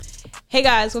Hey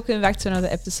guys, welcome back to another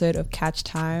episode of Catch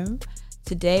Time.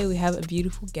 Today we have a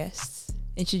beautiful guest.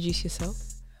 Introduce yourself.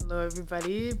 Hello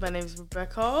everybody, my name is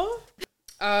Rebecca.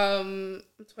 I'm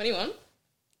 21,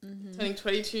 turning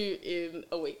 22 in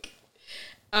a week.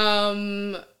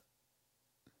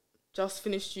 Just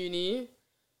finished uni,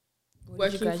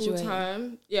 working full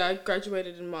time. Yeah, I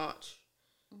graduated in March.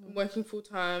 I'm working full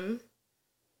time.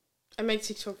 I make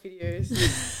TikTok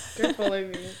videos. Go follow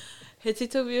me. Her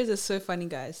TikTok videos are so funny,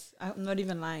 guys. I'm not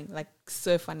even lying. Like,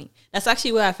 so funny. That's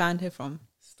actually where I found her from.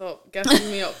 Stop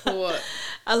gassing me up for what?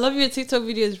 I love your TikTok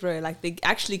videos, bro. Like, they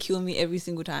actually kill me every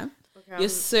single time. Okay, you're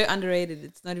so underrated.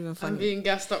 It's not even funny. I'm being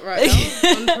gassed up right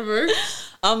now.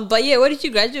 Unprovoked. But yeah, what did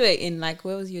you graduate in? Like,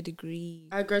 where was your degree?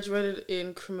 I graduated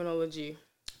in criminology.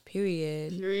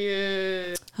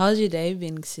 Period. How's your day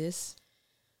been, sis?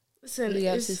 Listen, what do you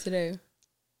have to today?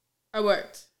 I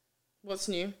worked. What's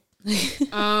new?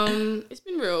 It's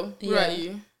been real. What about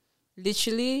you?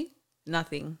 Literally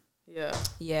nothing. Yeah.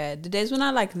 The days when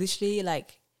I literally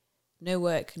no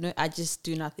work, I just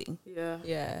do nothing.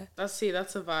 Yeah. That's a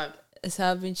vibe. It's how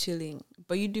I've been chilling.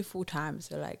 But you do full time,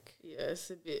 so yeah,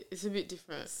 it's a bit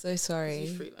different. So sorry.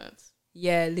 You freelance.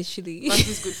 Yeah, literally. Life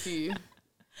is good for you.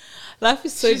 Life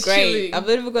is so She's great. chilling. I'm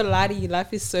not even gonna lie to you.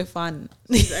 Life is so fun.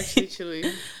 She's actually chilling.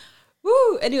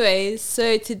 Woo! Anyways,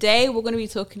 so today we're going to be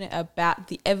talking about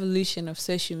the evolution of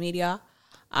social media.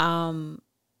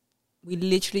 We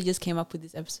literally just came up with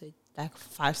this episode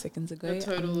 5 seconds ago.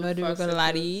 I'm not even going to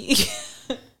lie to you.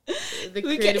 The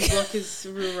creative block is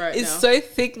real right now. It's so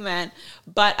thick, man.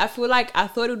 But I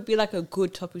thought it would be a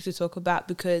good topic to talk about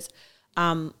because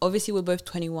obviously we're both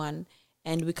 21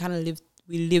 and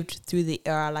we lived through the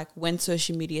era when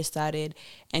social media started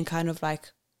and kind of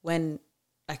when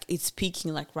it's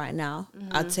peaking right now.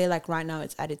 I'd say right now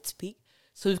it's at its peak.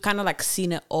 So we've kind of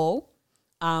seen it all.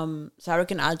 So I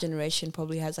reckon our generation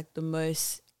probably has the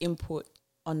most input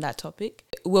on that topic.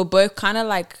 We're both kind of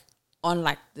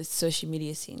on the social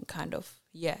media scene kind of.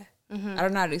 Yeah. I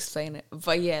don't know how to explain it.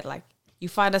 But yeah, you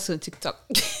find us on TikTok.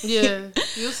 Yeah.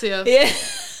 You'll see us.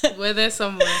 Yeah. We're there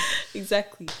somewhere.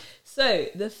 Exactly. So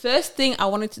the first thing I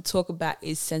wanted to talk about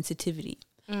is sensitivity.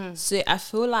 So I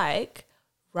feel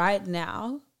right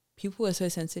now, people are so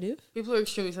sensitive. People are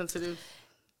extremely sensitive.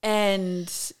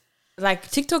 And,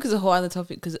 TikTok is a whole other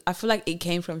topic because I feel it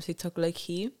came from TikTok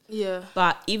low-key. Yeah.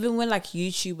 But even when,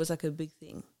 YouTube was, a big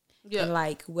thing. Yeah.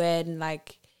 And, when,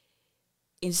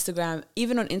 Instagram,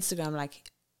 even on Instagram,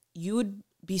 you would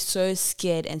be so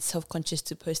scared and self-conscious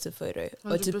to post a photo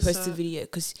 100%. Or to post a video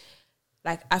because,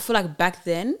 I feel back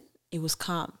then, it was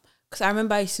calm. Because I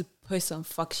remember I used to post some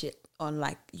fuck shit on,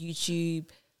 YouTube.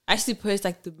 I used to post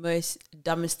the most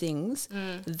dumbest things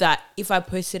that if I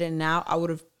posted it now, I would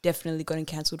have definitely gotten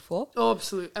cancelled for. Oh,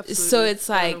 absolutely. So it's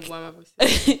I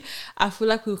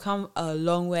feel we've come a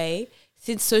long way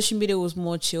since social media was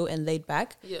more chill and laid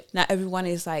back. Yeah. Now everyone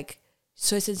is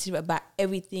so sensitive about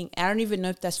everything. I don't even know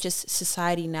if that's just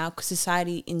society now because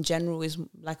society in general is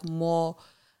more,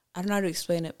 I don't know how to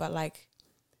explain it, but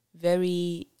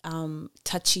very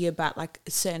touchy about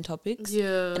certain topics.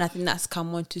 Yeah. And I think that's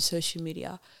come onto social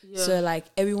media. Yeah. So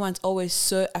everyone's always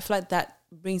so, I feel that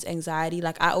brings anxiety.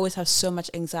 I always have so much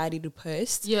anxiety to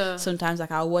post. Yeah. Sometimes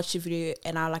I'll watch a video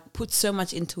and I'll put so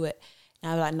much into it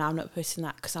and I'm no, I'm not posting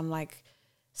that because I'm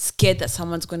scared that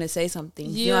someone's going to say something.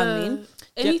 Yeah. You know what I mean?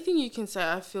 Anything you can say,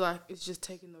 I feel it's just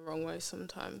taken the wrong way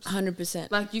sometimes.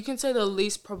 100%. You can say the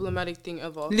least problematic thing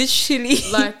ever. Literally.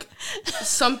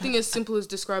 Something as simple as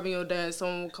describing your day and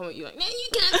someone will come at you no, you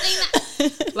can't say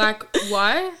that.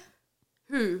 Why?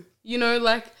 Who? You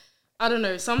know, I don't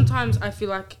know. Sometimes I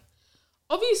feel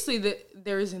obviously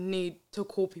there is a need to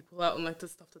call people out on the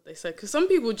stuff that they say because some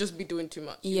people just be doing too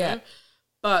much. You know?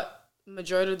 But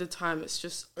majority of the time it's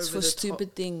just over the top. For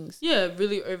stupid things. Yeah,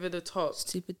 really over the top.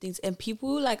 Stupid things. And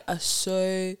people are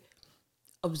so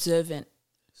observant.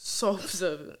 So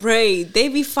observant. Bray, they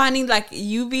be finding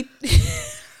you be...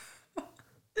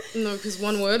 No, because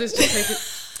one word is just taking...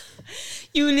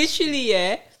 You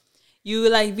literally, you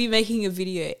will be making a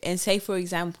video and say, for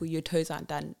example, your toes aren't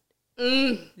done.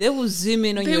 They will zoom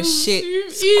in on your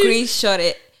shit, screenshot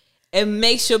it, and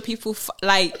make sure people...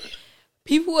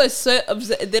 People are so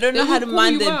upset. They don't know how to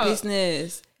mind their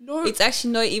business. No. It's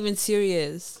actually not even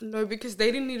serious. No, because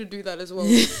they didn't need to do that as well.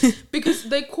 Because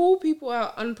they call people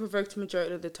out unprovoked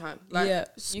majority of the time.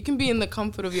 You can be in the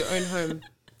comfort of your own home,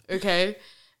 okay?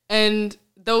 And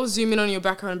they'll zoom in on your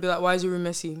background and be like, why is your room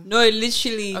messy? No,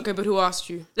 literally. Okay, but who asked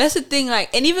you? That's the thing,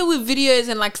 and even with videos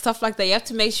and stuff like that, you have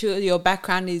to make sure your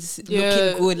background is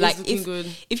looking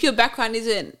good. If your background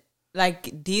isn't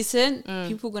decent,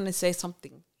 people are gonna say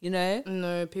something. You know?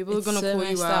 No, people are going to call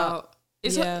you out.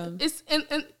 It's Yeah. it's and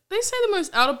they say the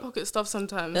most out of pocket stuff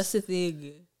sometimes. That's the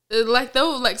thing. Like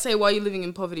they'll like say, "Why are you living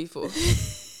in poverty for?"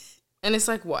 And it's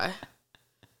like, why?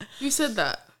 Who said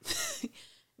that?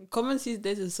 Comments these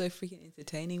days are so freaking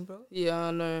entertaining, bro. Yeah,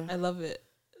 I know. I love it.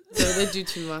 They do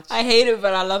too much. I hate it,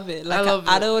 but I love it. Like, love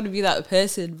I it. don't want to be that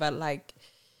person, but like,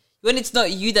 when it's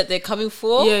not you that they're coming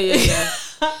for. Yeah.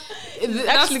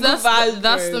 Actually good vibes,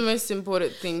 that's bro. the most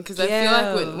important thing, because I feel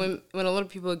like when a lot of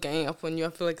people are ganging up on you, I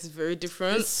feel like it's very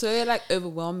different. It's so like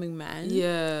overwhelming, man.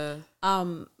 Yeah.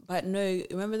 But no,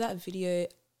 remember that video?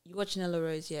 You watch Nella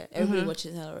Rose, yeah? Everybody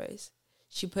watches Nella Rose.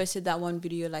 She posted that one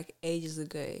video like ages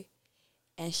ago,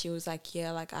 and she was like,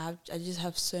 "Yeah, like I just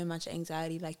have so much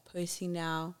anxiety like posting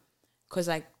now, because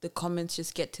like the comments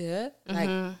just get to her."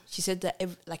 Like she said that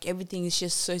everything is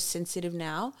just so sensitive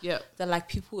now. Yeah. That like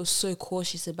people are so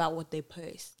cautious about what they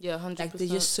post. Yeah, 100%. Like they're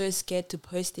just so scared to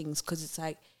post things because it's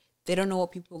like they don't know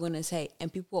what people are gonna say,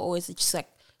 and people are always just like,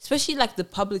 especially like the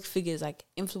public figures like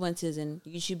influencers and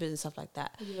YouTubers and stuff like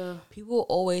that. Yeah. People are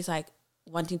always like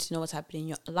wanting to know what's happening in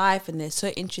your life, and they're so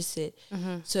interested.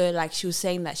 So like she was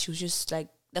saying that she was just like,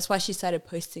 that's why she started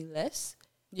posting less,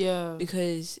 Yeah.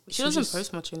 because She doesn't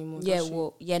post much anymore. Yeah, does she?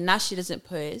 well, yeah, now she doesn't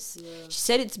post. Yeah. She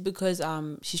said it's because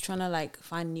she's trying to like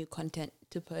find new content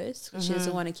to post. 'Cause she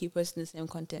doesn't want to keep posting the same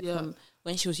content Yeah. from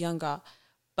when she was younger.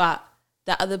 But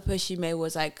the other post she made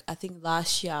was like, I think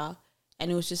last year,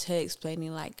 and it was just her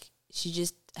explaining like she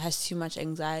just has too much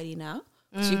anxiety now.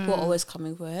 So people are always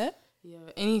coming for her. Yeah,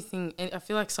 anything. And I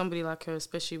feel like somebody like her,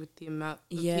 especially with the amount of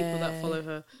people that follow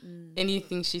her,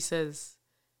 anything she says,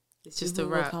 it's just People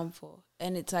a will wrap. come for.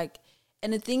 And it's like,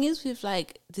 and the thing is with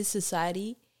like this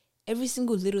society, every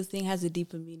single little thing has a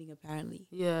deeper meaning apparently.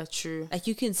 Yeah, true. Like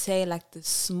you can say like the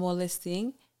smallest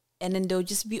thing, and then they'll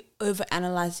just be over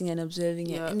analyzing and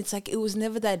observing it, Yeah. and it's like it was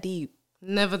never that deep.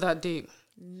 Never that deep.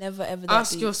 Never ever that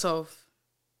Ask deep. yourself,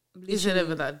 is it Literally.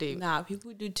 ever that deep? Nah,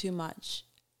 people do too much.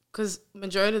 Because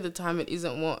majority of the time it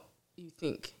isn't what you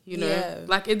think, you know? Yeah.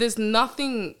 Like, there's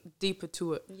nothing deeper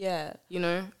to it, Yeah. you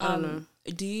know? I don't know.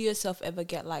 Do you yourself ever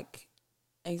get like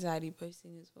anxiety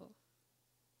posting as well?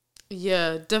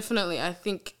 Yeah, definitely.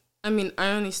 I mean, I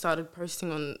only started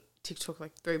posting on TikTok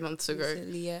like 3 months ago.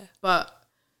 Recently, yeah. But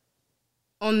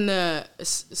on the,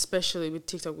 especially with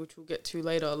TikTok, which we'll get to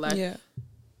later, like, yeah.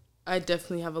 I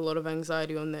definitely have a lot of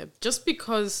anxiety on there. Just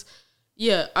because,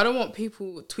 yeah, I don't want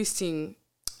people twisting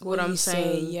what I'm you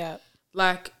saying. say, yeah.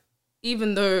 Like,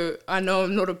 even though I know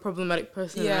I'm not a problematic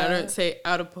person and I don't say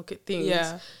out of pocket things,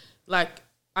 Yeah. like,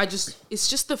 it's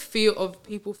just the fear of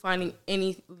people finding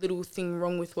any little thing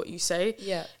wrong with what you say,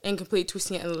 Yeah. and completely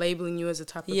twisting it and labeling you as a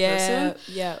type of Yeah. person.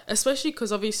 Yeah. Especially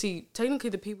because obviously, technically,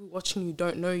 the people watching you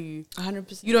don't know you.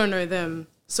 100%. You don't know them.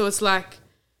 So it's like,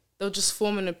 they'll just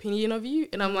form an opinion of you.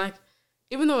 And I'm like,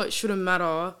 even though it shouldn't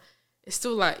matter, it's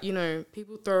still like, you know,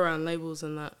 people throw around labels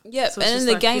and that. Yeah, So and it's then just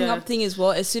the like, gang yeah. up thing as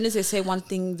well. As soon as they say one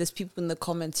thing, there's people in the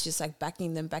comments just like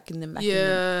backing them.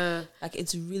 Yeah. Like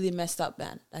it's really messed up,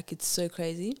 man. Like it's so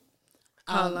crazy.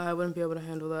 Can't lie, I wouldn't be able to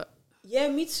handle that. Yeah,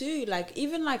 me too. Like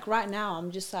even like right now,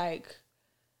 I'm just like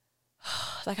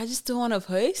I just don't want to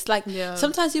post. Like Yeah.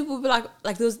 sometimes people will be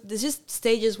like there's just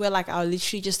stages where like I'll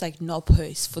literally just like not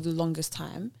post for the longest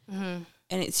time,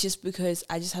 and it's just because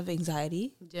I just have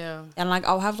anxiety. Yeah. And like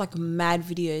I'll have like mad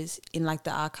videos in like the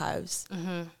archives,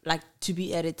 like to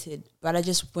be edited, but I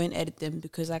just won't edit them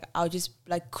because like I'll just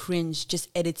like cringe just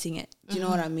editing it. Do you know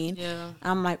what I mean? Yeah.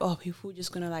 And I'm like, oh, people are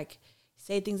just gonna like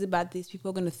say things about this.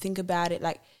 People are gonna think about it.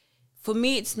 Like for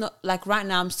me, it's not like right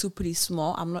now. I'm still pretty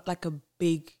small. I'm not like a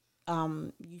big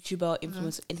YouTuber,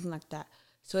 influencer, anything like that.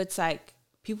 So it's like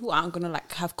people aren't gonna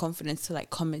like have confidence to like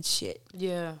comment shit.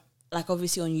 Yeah. Like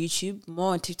obviously on YouTube,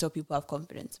 more on TikTok people have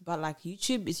confidence, but like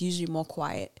YouTube is usually more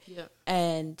quiet. Yeah.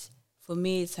 And for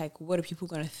me, it's like, what are people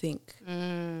gonna think?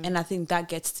 And I think that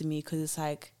gets to me because it's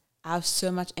like I have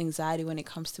so much anxiety when it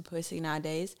comes to posting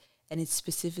nowadays, and it's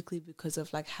specifically because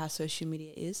of like how social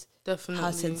media is, Definitely.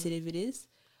 how sensitive it is.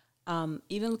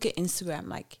 Even look at Instagram.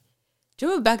 Like, do you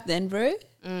remember back then, bro?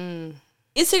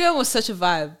 Instagram was such a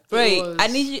vibe, bro. It was.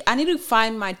 I need to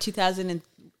find my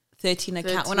 2013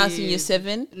 account when I was in year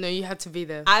 7. No, you had to be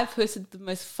there. I posted the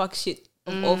most fuck shit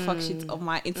of all fuck shit on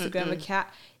my Instagram account.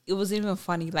 It wasn't even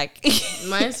funny. Like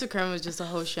My Instagram was just a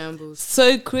whole shambles.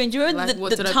 so cringe. You remember Like, the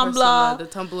what did I Tumblr, post on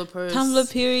that? The Tumblr post.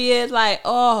 Tumblr period? Like,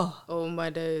 oh, Oh my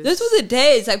days. those were the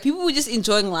days. Like people were just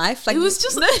enjoying life. Like It was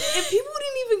just, and people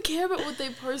didn't even care about what they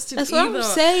posted. That's either. what I'm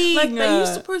saying. Like they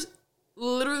used to post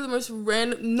literally the most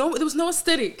random. No, there was no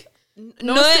aesthetic.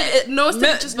 No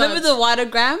aesthetic. Just remember vibes. the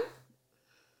Watergram?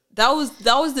 That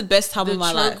was the best time The of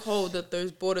my life. chokehold that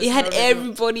those borders It had held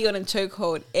everybody on a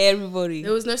chokehold. Everybody.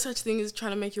 There was no such thing as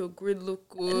trying to make your grid look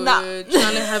good, Nah.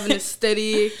 trying to have an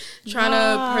aesthetic, trying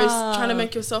Nah. to post, trying to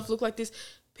make yourself look like this.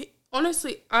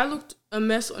 Honestly, I looked a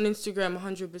mess on Instagram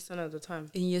 100% of the time.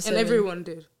 In year And 7. everyone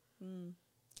did.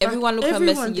 Everyone looked at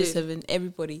everyone Messenger did. 7.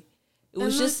 Everybody. It And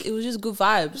was like, just good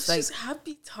vibes. It was Like, just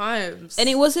happy times. and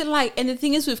it wasn't like, and the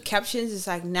thing is with captions, it's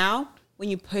like now when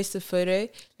you post a photo,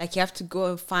 like you have to go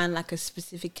and find like a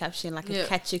specific caption, like a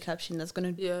catchy caption that's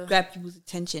gonna grab people's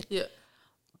attention. Yeah.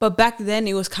 But back then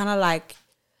it was kind of like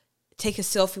take a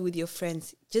selfie with your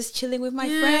friends, just chilling with my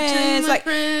friends. Like,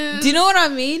 do you know what I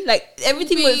mean? Like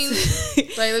everything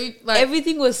was like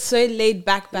everything was so laid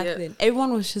back then.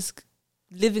 Everyone was just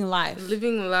living life.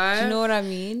 living life. Do you know what I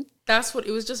mean? That's what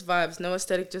it was. Just vibes, no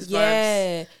aesthetic, just vibes.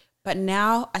 Yeah. But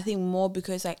now I think more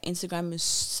because like Instagram is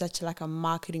such like a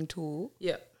marketing tool.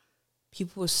 Yeah.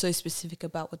 People are so specific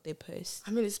about what they post.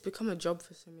 I mean, it's become a job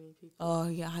for so many people. Oh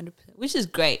yeah, 100%. Which is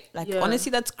great. Like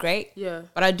honestly, that's great. Yeah.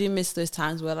 But I do miss those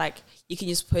times where like you can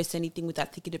just post anything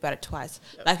without thinking about it twice.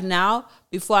 Yep. Like now,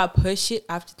 before I post shit,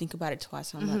 I have to think about it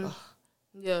twice. I'm like, oh.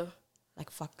 Yeah. Like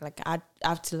fuck. Like I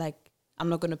have to like, I'm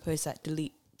not gonna post that.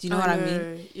 Delete. Do you know what I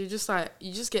mean? You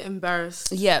just get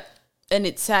embarrassed. Yeah. And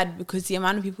it's sad because the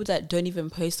amount of people that don't even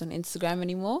post on Instagram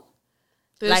anymore.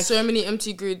 There's like, so many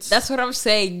empty grids. That's what I'm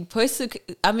saying. Ghost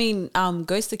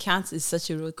accounts is such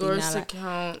a real thing now. Ghost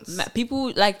accounts.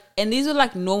 People like, and these are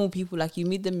like normal people. Like you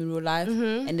meet them in real life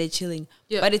and they're chilling.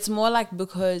 Yeah. But it's more like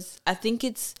because I think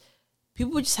it's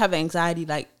people just have anxiety.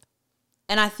 Like,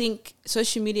 and I think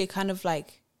social media kind of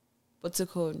like, what's it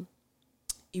called?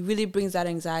 It really brings that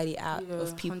anxiety out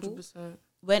of people. 100%.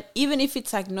 When even if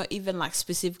it's like not even like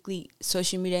specifically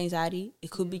social media anxiety,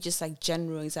 it could be just like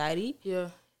general anxiety. Yeah.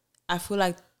 I feel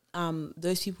like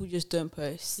those people just don't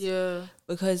post. Yeah.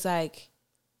 Because like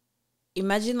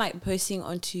imagine like posting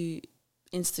onto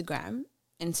Instagram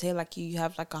and say like you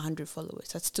have like 100 followers.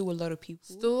 That's still a lot of people.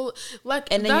 Still like,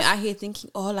 and then you're out here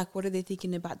thinking, oh, like what are they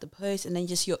thinking about the post? And then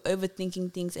just you're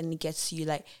overthinking things and it gets to you.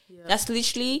 Like that's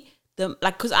literally the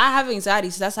like because I have anxiety,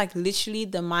 so that's like literally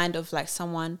the mind of like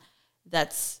someone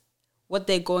that's what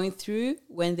they're going through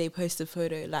when they post a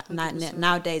photo. Like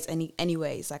nowadays,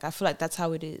 anyways, like I feel like that's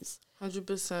how it is.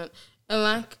 100%. And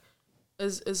like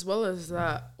as well as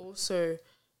that, also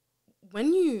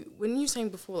when you saying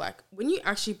before, like when you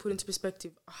actually put into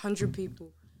perspective 100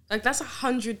 people, like that's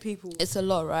 100 people. It's a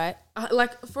lot, right?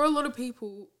 Like for a lot of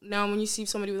people now, when you see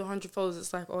somebody with 100 followers,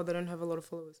 it's like, oh, they don't have a lot of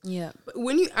followers. Yeah. But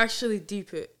when you actually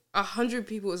deep it, 100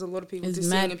 people is a lot of people just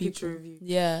seeing a picture of you.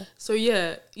 Yeah. So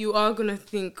yeah, you are gonna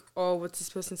think, oh, what's this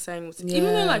person saying? Even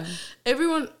though like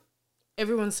everyone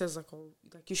says like, oh,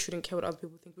 like you shouldn't care what other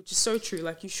people think, which is so true.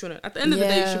 Like you shouldn't. At the end of the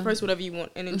day, you should post whatever you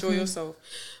want and enjoy yourself.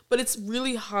 But it's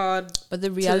really hard. But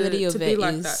the reality of it be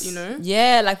like that, you know?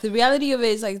 Yeah, like the reality of it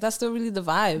is like that's not really the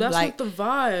vibe. That's like, not the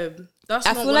vibe. That's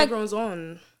not what everyone's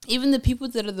on. Even the people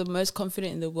that are the most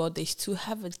confident in the world, they still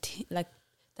have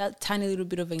that tiny little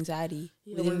bit of anxiety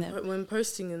within them when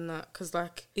posting in that, because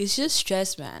like it's just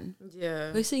stress, man.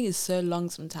 Yeah, posting is so long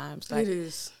sometimes. Like, it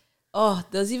is. Oh,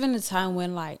 there was even a time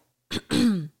when like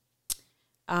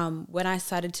when I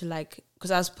started to like, because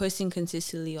I was posting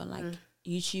consistently on like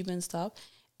YouTube and stuff,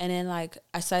 and then like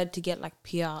I started to get like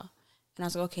PR, and I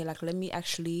was like, okay, like let me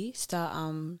actually start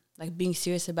like being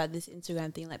serious about this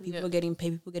Instagram thing. Like people are getting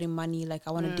paid, people getting money. Like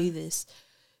I want to do this.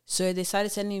 So they started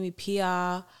sending me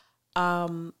PR.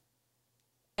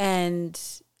 And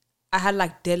I had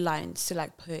like deadlines to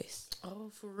like post. Oh,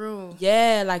 for real?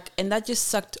 Yeah, like, and that just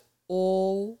sucked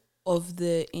all of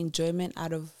the enjoyment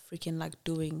out of freaking like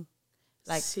doing,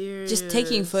 like, just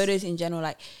taking photos in general.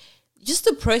 Like, just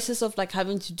the process of like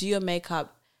having to do your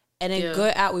makeup and then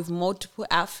go out with multiple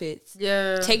outfits.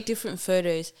 Yeah. Take different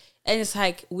photos. And it's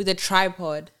like with a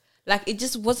tripod. Like, it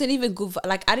just wasn't even good.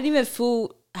 Like, I didn't even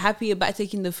feel happy about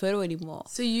taking the photo anymore.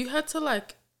 So you had to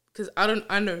like, because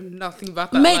I know nothing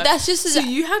about that. Mate, like, that's just... So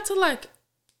you had to like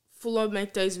full on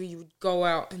make days where you would go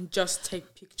out and just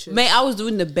take pictures. Mate, I was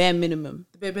doing the bare minimum.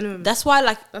 The bare minimum. That's why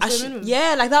like... minimum.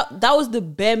 Yeah, like that was the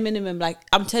bare minimum. Like,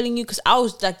 I'm telling you, because I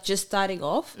was like just starting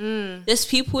off. There's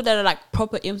people that are like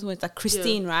proper influencers, like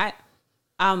Christine, right?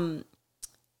 I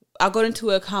got into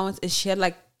her account and she had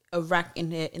like a rack in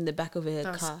the back of her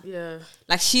car. Yeah.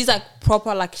 Like, she's like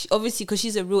proper, like, obviously, because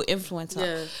she's a real influencer.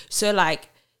 Yeah. So like...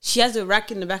 She has a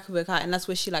rack in the back of her car, and that's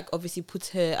where she like obviously puts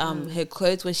her her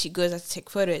clothes when she goes out to take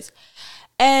photos.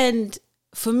 And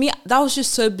for me, that was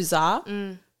just so bizarre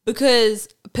because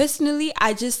personally,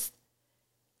 I just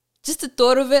just the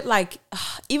thought of it, like,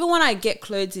 even when I get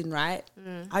clothes in, right,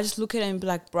 I just look at it and be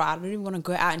like, bro, I don't even want to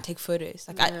go out and take photos.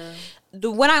 Like,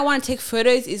 when I want to take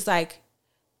photos is like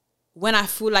when I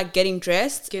feel like getting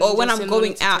dressed or when I'm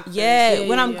going out.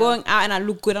 When I'm going out and I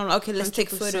look good, I'm like, okay, let's 100%. take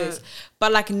photos.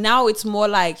 But like now it's more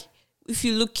like, if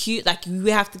you look cute, like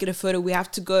we have to get a photo, we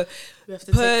have to go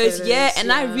pose.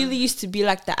 And I really used to be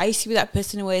like that. I used to be that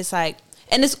person where it's like,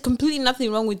 and there's completely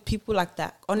nothing wrong with people like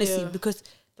that, honestly, because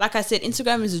like I said,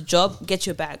 Instagram is a job, get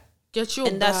your bag.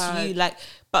 And that's you. Like,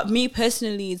 but me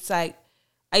personally, it's like,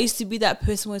 I used to be that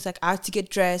person where it's like, I had to get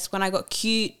dressed. When I got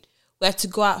cute, we had to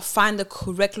go out, find the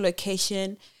correct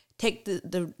location, take the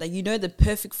the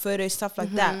perfect photo, stuff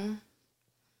like that.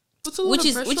 Which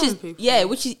is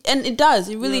and it does,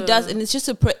 it really does, and it's just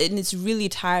and it's really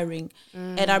tiring.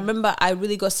 And I remember I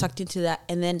really got sucked into that,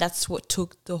 and then that's what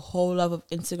took the whole love of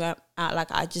Instagram out.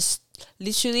 Like, I just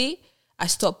literally, I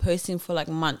stopped posting for like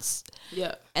months.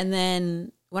 And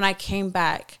then when I came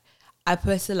back, I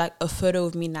posted like a photo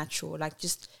of me natural, like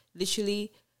just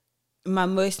literally my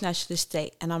most natural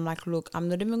state. And I'm like, look, I'm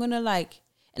not even gonna like,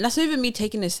 and that's not even me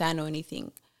taking a stand or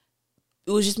anything.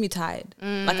 It was just me tired.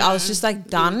 Like, I was just like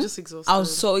done. Just exhausted. I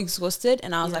was so exhausted,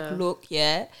 and I was like, look,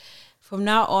 from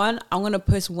now on, I'm gonna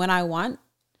post when I want,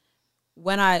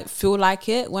 when I feel like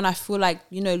it, when I feel like,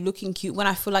 looking cute, when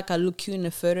I feel like I look cute in the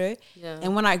photo.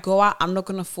 And when I go out, I'm not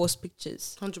going to force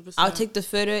pictures. 100%. I'll take the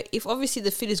photo. If obviously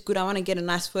the fit is good, I want to get a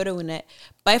nice photo in it.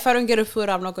 But if I don't get a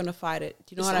photo, I'm not going to fight it.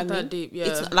 Do you know what I mean? It's not that deep,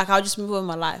 It's like, I'll just move on with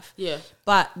my life. Yeah.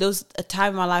 But there was a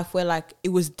time in my life where like it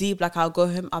was deep. Like, I'll go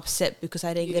home upset because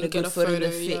I didn't get a good photo in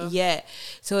the fit. Yeah.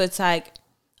 So it's like,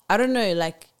 I don't know,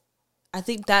 like, I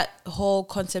think that whole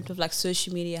concept of like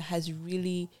social media has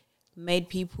really made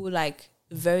people like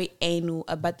very anal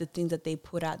about the things that they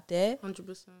put out there.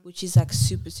 100%. Which is like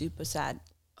super, super sad.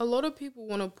 A lot of people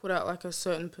want to put out like a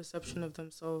certain perception of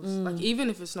themselves. Like, even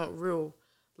if it's not real,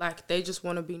 like they just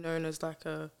want to be known as like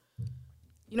a,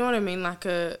 you know what I mean? Like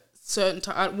a certain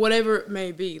type, whatever it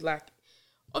may be. Like,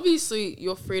 obviously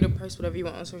you're free to post whatever you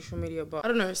want on social media, but I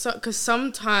don't know. So, cause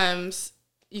sometimes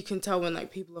you can tell when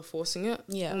like people are forcing it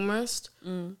almost.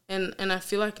 And I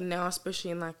feel like now,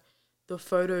 especially in like the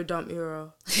photo dump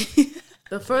era,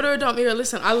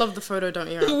 listen, I love the photo dump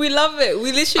era. We love it.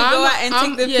 We literally go out and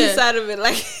take the piss out of it.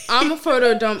 Like, I'm a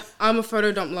photo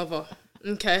dump lover.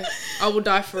 Okay, I will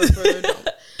die for a photo dump.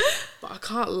 But I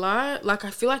can't lie. Like,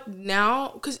 I feel like now,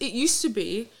 because it used to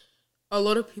be, a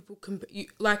lot of people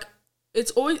like,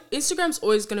 it's always, Instagram's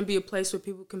always going to be a place where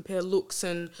people compare looks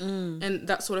and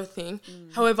that sort of thing.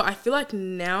 However, I feel like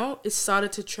now it's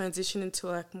started to transition into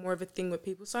like more of a thing where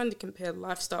people starting to compare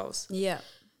lifestyles. Yeah.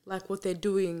 Like what they're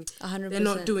doing. 100%. They're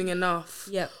not doing enough.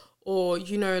 Yeah. Or,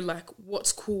 like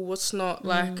what's cool, what's not.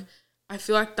 Like, I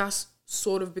feel like that's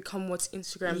sort of become what's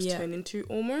Instagram's turned into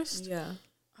almost. Yeah.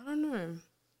 I don't know.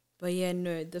 But yeah,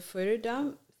 no, the photo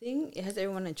dump thing, it has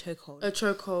everyone in a chokehold. A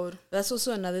chokehold. That's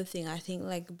also another thing, I think,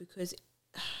 like, because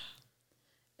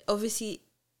obviously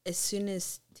as soon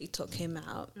as TikTok came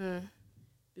out,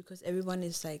 because everyone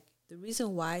is like, the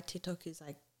reason why TikTok is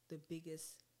like the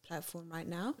biggest platform right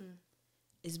now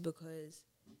is because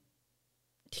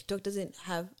TikTok doesn't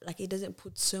have, like, it doesn't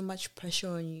put so much pressure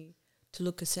on you to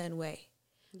look a certain way.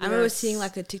 Yes. I remember seeing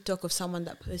like a TikTok of someone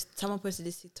posted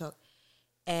this TikTok,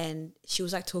 and she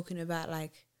was like talking about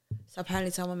like, so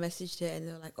apparently someone messaged her and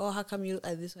they were like, oh, how come you look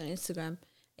like this on Instagram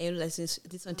and you look like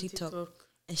this on TikTok?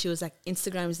 And she was like,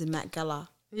 Instagram is the Met Gala.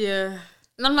 Yeah.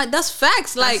 And I'm like, that's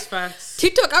facts. Like, facts.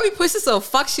 TikTok, I be posting some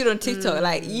fuck shit on TikTok.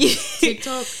 Like,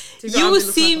 TikTok you will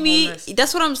see me,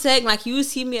 that's what I'm saying. Like, you will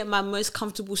see me at my most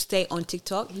comfortable state on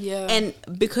TikTok. Yeah. And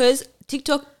because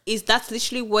TikTok that's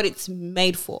literally what it's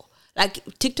made for. Like,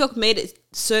 TikTok made it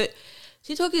so,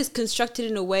 TikTok is constructed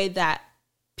in a way that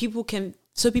people can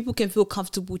feel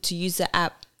comfortable to use the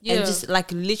app and just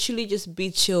like literally just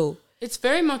be chill. It's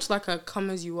very much like a come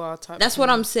as you are type. That's what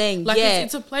I'm saying. Like, yeah,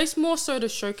 it's a place more so to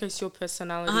showcase your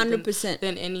personality 100%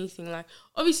 than anything. Like,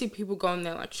 obviously people go on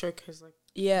there like showcase like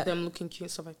them looking cute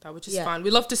and stuff like that, which is fine. We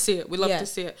love to see it. We love to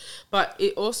see it. But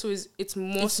it also is, it's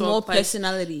more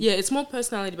personality. Yeah, it's more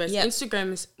personality based.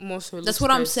 Instagram is more so that's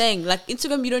what I'm saying. Like,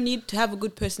 Instagram, you don't need to have a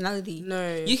good personality.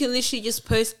 No. You can literally just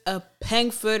post a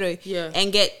pang photo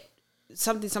and get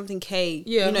something K,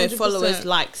 100%. followers,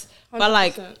 likes. 100%. But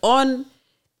like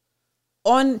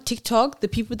on TikTok, the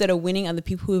people that are winning are the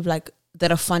people who like that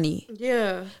are funny.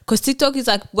 Yeah. Because TikTok is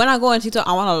like, when I go on TikTok,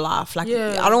 I want to laugh. Like,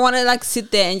 I don't want to like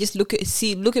sit there and just look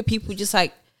at people just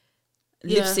like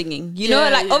lip singing. You know,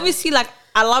 like obviously like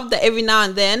I love that every now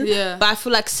and then. Yeah. But I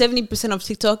feel like 70% of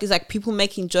TikTok is like people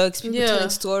making jokes, people telling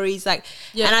stories, like,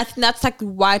 and I think that's like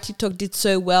why TikTok did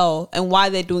so well and why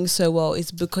they're doing so well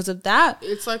is because of that.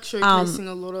 It's like showcasing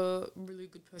a lot of really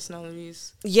good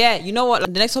personalities. Yeah, you know what?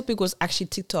 Like, the next topic was actually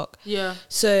TikTok. Yeah.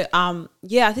 So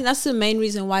yeah, I think that's the main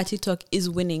reason why TikTok is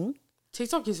winning.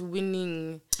 TikTok is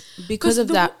winning because of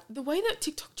that. The way that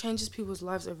TikTok changes people's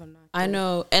lives overnight. I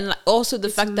know, and like also the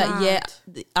fact that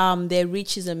their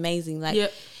reach is amazing. Like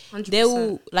 100%. they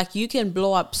will like you can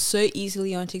blow up so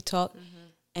easily on TikTok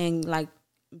and like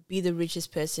be the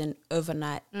richest person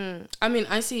overnight. I mean,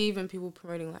 I see even people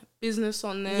promoting like business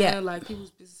on there. Like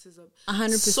people's businesses are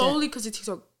 100% solely because of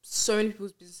TikTok. So many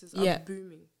people's businesses are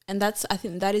booming, and I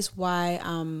think that is why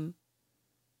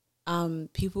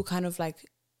people kind of like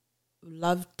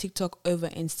love TikTok over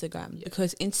Instagram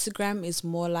because Instagram is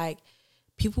more like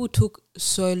people took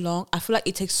so long. I feel like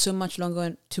it takes so much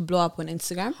longer to blow up on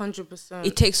Instagram. 100%.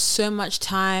 It takes so much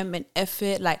time and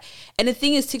effort. Like, and the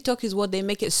thing is, TikTok is what they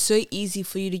make it so easy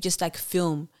for you to just like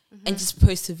film and just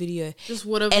post a video, just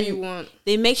whatever you want.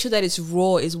 They make sure that it's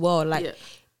raw as well. Like,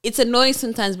 it's annoying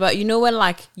sometimes, but you know when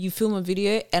like you film a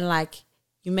video and like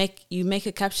you make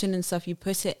a caption and stuff, you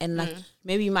post it and like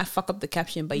maybe you might fuck up the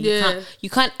caption, but you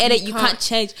can't edit, you can't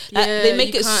change. Like, they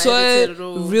make it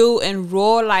so real and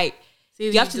raw. Like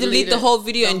you have to delete the whole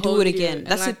video and do it again.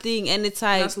 That's the thing, and it's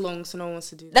like that's long, so no one wants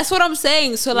to do that. That's what I'm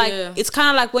saying. So like it's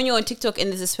kind of like when you're on TikTok and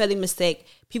there's a spelling mistake,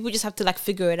 people just have to like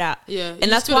figure it out. Yeah,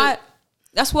 and that's why.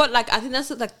 That's what, like, I think that's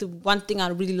like the one thing I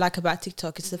really like about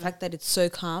TikTok. It's the fact that it's so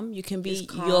calm. You can be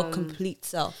your complete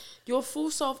self. Your full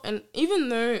self. And even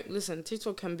though, listen,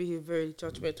 TikTok can be very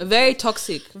judgmental. Very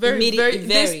toxic. Very,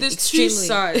 there's two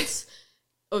sides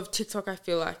of TikTok, I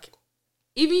feel like.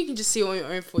 Even you can just see on your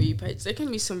own For You page. There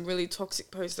can be some really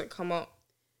toxic posts that come up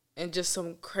and just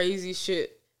some crazy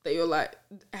shit that you're like,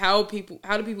 how do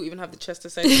people even have the chest to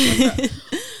say something like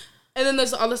that? And then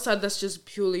there's the other side that's just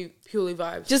purely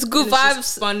vibes. Just good vibes.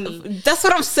 Just funny. That's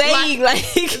what I'm saying. Like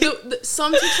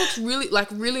some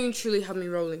TikToks really and truly have me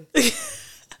rolling.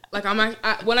 Like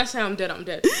when I say I'm dead, I'm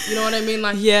dead. You know what I mean?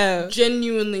 Like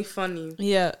genuinely funny.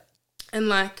 Yeah. And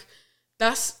like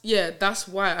that's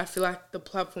why I feel like the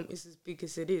platform is as big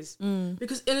as it is.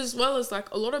 Because it, as well as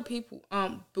like a lot of people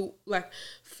built, like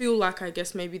feel like, I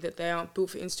guess maybe that they aren't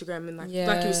built for Instagram and like you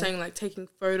were saying, like taking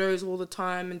photos all the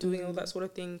time and doing all that sort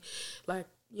of thing, like,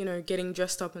 you know, getting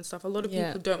dressed up and stuff. A lot of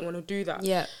people don't want to do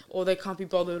that, or they can't be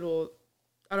bothered, or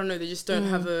I don't know, they just don't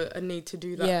have a need to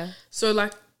do that. So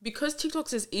like, because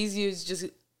TikTok's as easy as just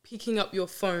picking up your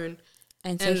phone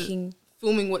and taking,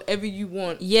 filming whatever you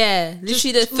want. Yeah,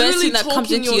 literally the first thing that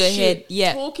comes into your head.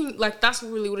 Yeah, talking, like that's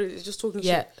really what it is. Just talking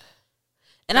shit.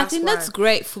 And I think that's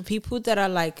great for people that are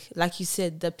like you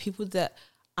said, the people that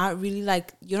aren't really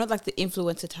like, you're not like the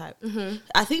influencer type.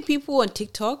 I think people on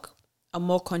TikTok are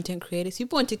more content creators.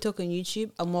 People on TikTok and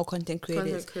YouTube are more content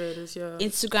creators.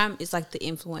 Instagram is like the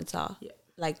influencer. Yeah.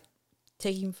 Like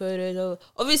taking photos, or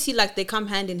obviously like they come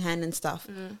hand in hand and stuff.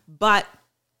 But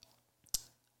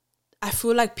I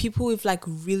feel like people with like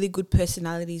really good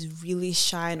personalities really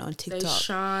shine on TikTok. They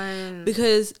shine.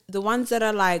 Because the ones that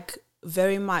are like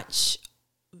very much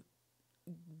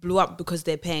blew up because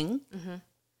they're paying,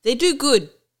 they do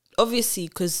good, obviously,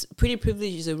 because pretty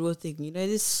privilege is a real thing. You know,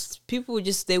 this people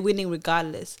just, they're winning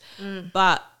regardless.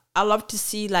 But I love to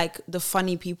see like the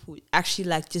funny people actually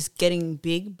like just getting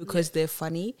big because they're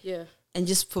funny. Yeah. And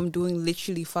just from doing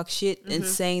literally fuck shit and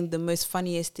saying the most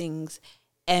funniest things.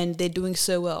 And they're doing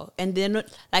so well. And they're not,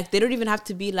 like, they don't even have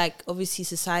to be, like, obviously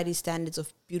society standards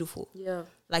of beautiful. Yeah.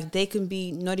 Like, they can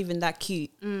be not even that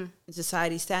cute in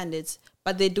society standards,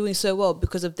 but they're doing so well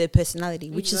because of their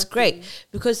personality, which is great.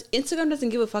 Because Instagram doesn't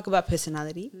give a fuck about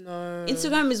personality. No.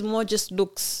 Instagram is more just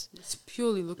looks. It's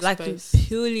purely looks like based.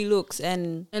 Purely looks.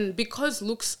 And because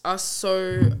looks are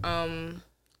so,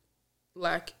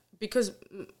 like, because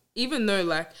even though,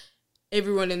 like,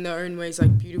 everyone in their own way is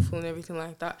like beautiful and everything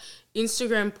like that,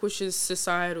 Instagram pushes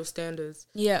societal standards.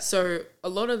 Yeah. So a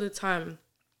lot of the time,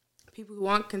 people who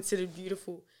aren't considered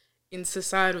beautiful in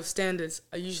societal standards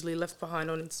are usually left behind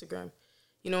on Instagram.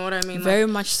 You know what I mean? Very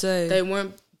like, much so. They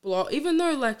won't blow up, even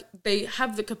though like they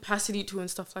have the capacity to and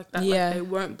stuff like that. Yeah. Like they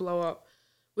won't blow up,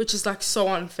 which is like so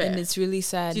unfair. And it's really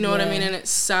sad. Do you know what I mean? And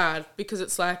it's sad because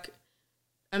it's like,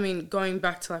 I mean, going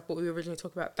back to like what we originally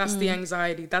talked about, that's the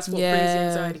anxiety. That's what brings the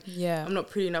anxiety. Yeah. I'm not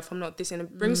pretty enough. I'm not this. And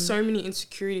it brings so many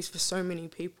insecurities for so many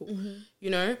people, you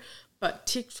know? But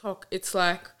TikTok, it's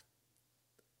like,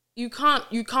 you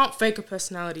can't fake a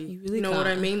personality. You know what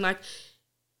I mean? Like,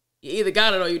 you either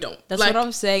got it or you don't. That's like, what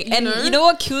I'm saying. And you know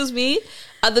what kills me?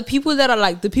 Are the people that are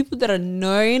like, the people that are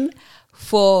known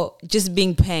for just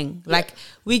being peng. Like,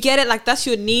 we get it. Like, that's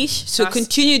your niche. So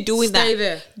continue doing that. Stay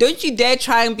there. Don't you dare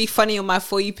try and be funny on my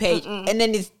For You page. And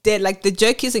then it's dead. Like, the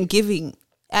joke isn't giving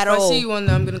at If all. I see you on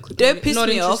there, I'm gonna click. Don't on piss it. Not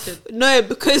me interested. off. No,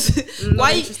 because Not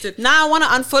why? interested. Now I want to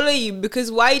unfollow you because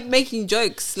why are you making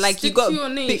jokes? Like, Stick you got to your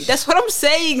niche. that's what I'm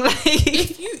saying. Like,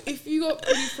 If you got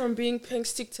pretty from being pink,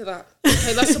 stick to that.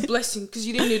 Okay, that's a blessing because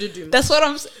you didn't need to do much. that's what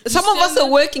I'm. Some of us are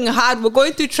working hard. We're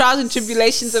going through trials and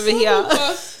tribulations over here.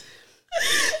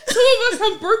 Some of us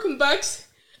have broken backs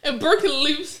and broken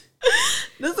limbs.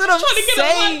 That's what I'm Trying to get a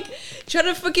saying. Trying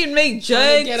to fucking make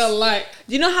Trying to jokes. get a like.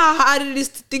 Do you know how hard it is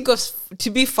to think of to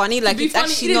be funny? Like, be it's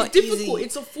funny, actually it is not difficult. easy.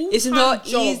 It's a full-time It's not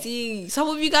job. easy. Some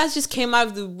of you guys just came out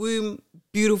of the womb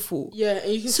beautiful. Yeah,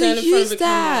 and you can So stand in front use of the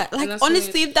that. camera. Like, and that's what it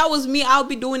honestly, is. if that was me, I'll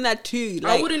be doing that too.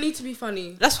 Like, I wouldn't need to be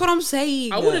funny. that's what I'm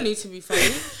saying. I wouldn't need to be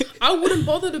funny. I wouldn't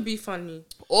bother to be funny.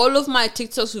 All of my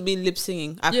TikToks would be lip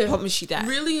singing. I promise you that.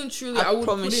 Really and truly, I I would put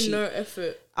promise in you. no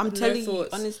effort. I'm no telling you, thoughts.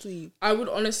 honestly. I would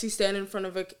honestly stand in front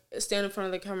of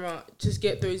the camera, just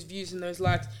get those views and those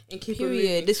likes, and keep it Period.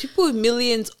 moving. There's people with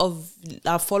millions of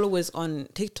followers on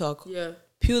TikTok Yeah,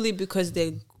 purely because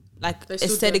they're like They stood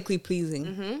aesthetically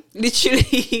pleasing.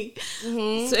 Literally.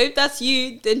 So if that's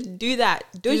you, then do that.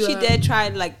 Don't Do you that. dare try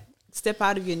and like step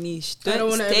out of your niche. I don't Don't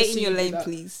wanna ever stay in see your you do lane, that.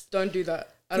 please. don't do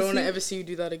that. I don't want to see- ever see you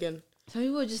do that again. Some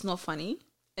people are just not funny,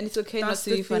 and it's okay That's not to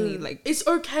the be funny. thing. Like, it's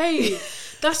okay.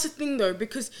 That's the thing though,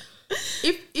 because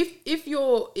if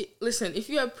you're listen, if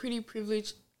you have pretty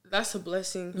privilege, that's a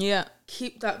blessing. yeah,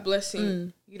 Keep that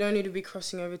blessing. You don't need to be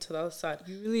crossing over to the other side.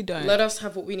 you really don't. Let us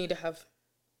have what we need to have.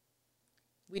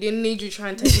 We didn't need you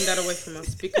trying taking that away from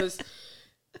us because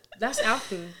that's our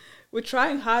thing. We're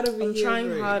trying hard over I'm here. trying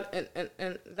bro. hard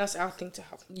and that's our thing to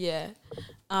have. Yeah.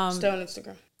 Stay on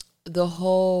Instagram. The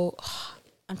whole.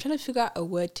 I'm trying to figure out a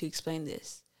word to explain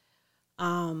this.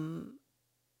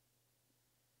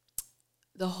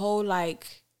 The whole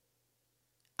like,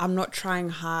 I'm not trying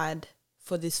hard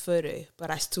for this photo, but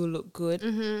I still look good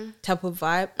type of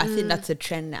vibe. I think that's a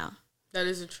trend now. That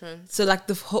is a trend. So like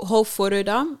the whole photo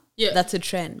dump, Yeah. that's a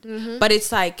trend. But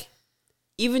it's like,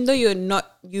 even though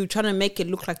you're trying to make it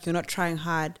look like you're not trying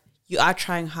hard, you are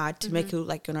trying hard to make it look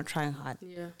like you're not trying hard.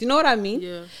 Yeah. Do you know what I mean?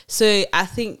 Yeah. So I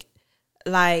think,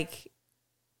 like,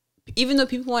 even though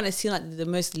people want to seem like the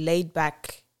most laid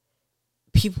back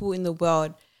people in the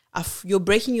world, you're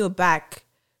breaking your back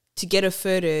to get a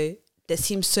photo that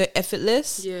seems so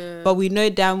effortless. Yeah. But we know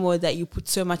damn well that you put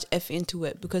so much effort into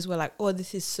it because we're like, oh,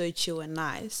 this is so chill and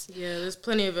nice. Yeah, there's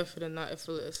plenty of effort in that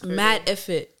effortless photo. Mad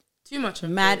effort. Too much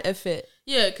effort. Mad effort.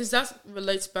 Yeah, because that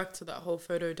relates back to that whole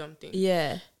photo dump thing.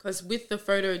 Yeah. Because with the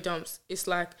photo dumps, it's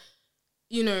like,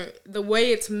 you know, the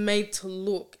way it's made to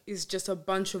look is just a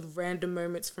bunch of random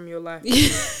moments from your life.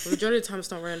 The majority of the time,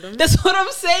 it's not random. That's what I'm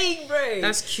saying, bro.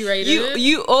 That's curated.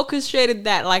 You orchestrated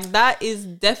that. Like, that is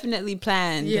definitely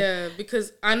planned. Yeah,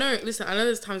 because I know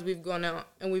there's times we've gone out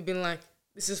and we've been like,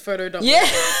 this is photo dump. Yeah.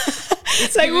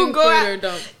 It's like, we'll giving go photo out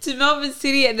dump. to Melbourne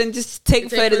City and then just take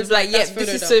Take photos. photos, Like, like, yeah, that's this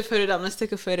photo is dump. so photo dump. Let's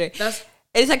take a photo. That's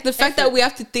It's like the fact that effort. we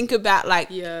have to think about, like,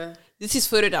 yeah. this is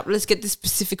photo dump. Let's get this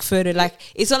specific photo. Like,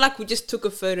 it's not like we just took a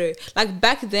photo. Like,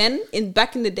 back in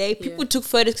the day, people took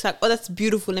photos like, oh, that's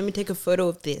beautiful. Let me take a photo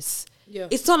of this. Yeah.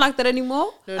 It's not like that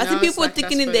anymore. No, I now think it's people like, are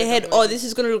thinking that's in their photo head, dump. oh, this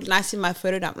is going to look nice in my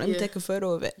photo dump. Let me Yeah. take a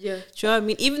photo of it. Yeah. Do you know what I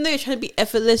mean? Even though you're trying to be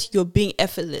effortless, you're being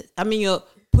effortless. I mean, you're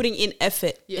putting in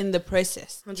effort in the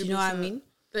process. Do you know what I 100%. mean?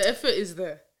 The effort is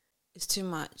there. It's too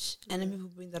much. And then people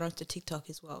bring that onto TikTok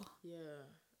as well. Yeah.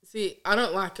 See, I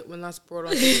don't like it when that's brought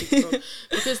on TikTok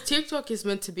because TikTok is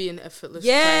meant to be an effortless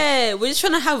place. Yeah, we're just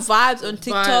trying to have vibes on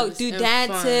TikTok, Vibes do and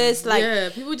dances, fun. like yeah,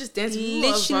 people just dance. People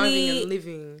are literally vibing and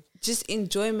living. just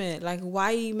enjoyment. Like,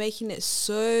 why are you making it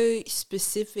so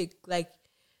specific? Like,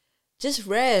 just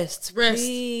rest, Rest.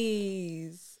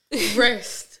 please.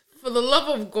 Rest, for the love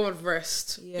of God,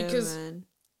 rest. Yeah, because man.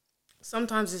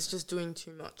 sometimes it's just doing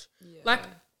too much. Yeah. Like,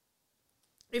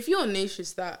 if your niche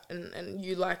is that and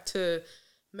you like to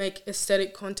make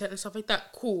aesthetic content and stuff like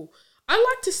that, cool. I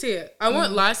like to see it. I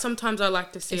won't lie. Sometimes I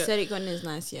like to see it. Aesthetic content is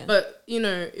nice, yeah. But you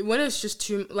know, when it's just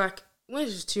too much,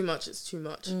 it's too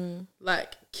much.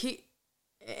 Like keep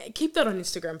that on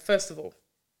Instagram first of all.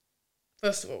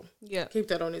 Yeah. Keep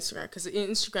that on Instagram because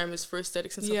Instagram is for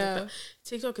aesthetics and stuff Yeah. like that.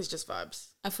 TikTok is just vibes.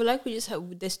 I feel like we just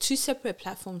have, there's two separate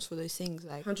platforms for those things.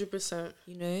 Like, 100%.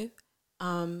 you know,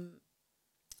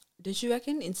 don't you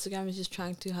reckon Instagram is just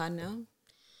trying too hard now?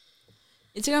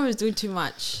 Instagram is doing too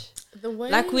much. The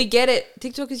way Like, we get it.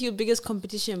 TikTok is your biggest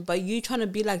competition, but you trying to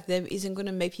be like them isn't going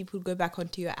to make people go back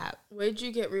onto your app. where'd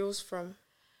you get reels from?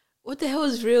 What the hell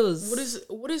is Reels?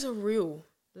 What is a reel?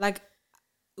 Like,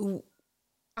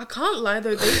 I I can't lie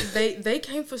though. They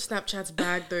came for Snapchat's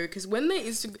bag though, because when they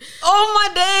Instagram. Oh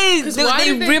my days!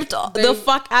 They ripped the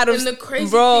fuck out of. And the crazy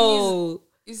bro.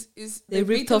 thing is they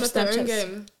ripped off Snapchat.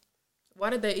 Game. Why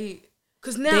did they eat?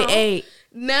 Because now they ate.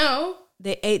 Now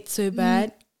they ate so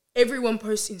bad. Everyone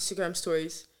posts Instagram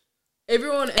stories.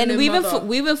 Everyone and we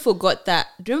even forgot that.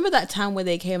 Do you remember that time where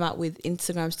they came out with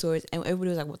Instagram stories and everybody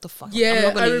was like, "What the fuck?"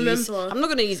 Yeah, I remember. I'm not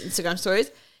gonna use Instagram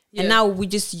stories. Yeah. And now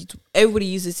everybody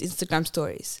uses Instagram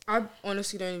stories. I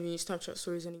honestly don't even use Snapchat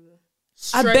stories anymore.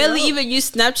 I barely even use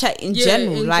Snapchat in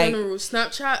general. In general,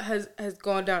 Snapchat has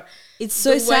gone down. It's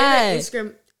so sad.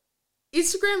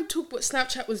 Instagram took what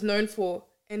Snapchat was known for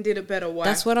and did it better. Why?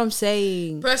 That's what I'm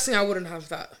saying. Personally, I wouldn't have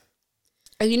that.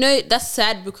 And you know, that's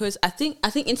sad because I think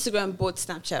Instagram bought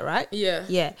Snapchat, right? Yeah.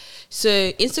 Yeah. So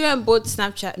Instagram bought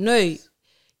Snapchat. No. You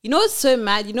know what's so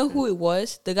mad? You know who it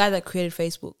was? The guy that created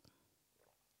Facebook.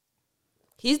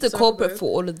 He's the culprit for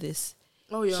all of this.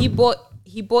 Oh yeah. He bought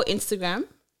Instagram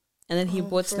and then he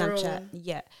bought Snapchat. Real?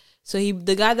 Yeah. So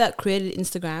the guy that created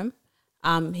Instagram,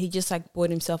 he just like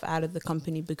bought himself out of the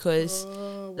company because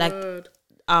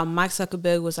Mark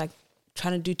Zuckerberg was like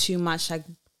trying to do too much, like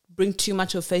bring too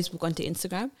much of Facebook onto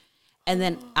Instagram. And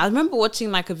then I remember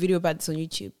watching like a video about this on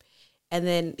YouTube, and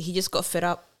then he just got fed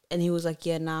up and he was like,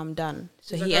 yeah, nah, I'm done.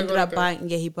 So he ended up buying,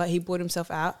 he bought himself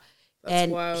out. That's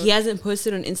and wild. He hasn't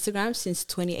posted on Instagram since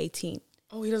 2018.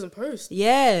 Oh, he doesn't post?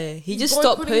 Yeah. He just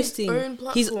stopped posting.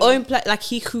 His own like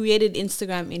he created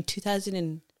Instagram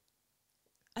in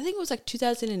I think it was like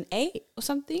 2008 or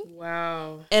something.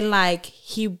 Wow. And like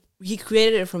he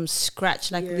created it from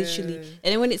scratch, like literally.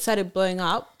 And then when it started blowing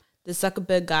up, the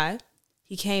Zuckerberg guy,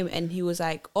 he came and he was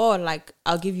like, oh, like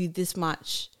I'll give you this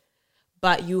much,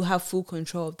 but you have full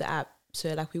control of the app.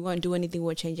 So like we won't do anything, we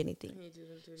won't change anything.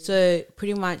 So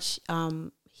pretty much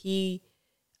he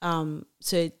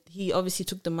obviously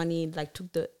took the money, like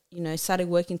started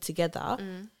working together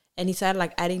and he started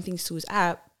like adding things to his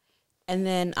app, and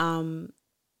then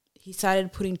he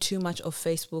started putting too much of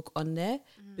Facebook on there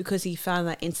because he found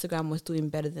that Instagram was doing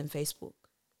better than Facebook.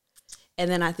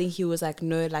 And then I think he was like,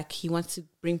 no, like he wants to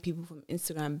bring people from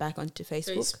Instagram back onto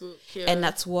Facebook. And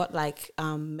that's what like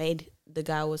made the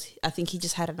guy I think he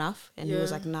just had enough and he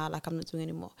was like, nah, like I'm not doing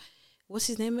anymore. What's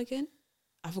his name again?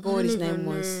 I forgot what his name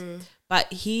was.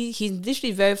 But he's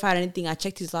literally verified anything. I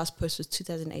checked his last post was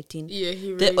 2018. Yeah,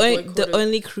 he really the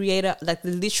only creator, like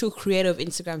the literal creator of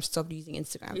Instagram stopped using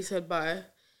Instagram. He said bye.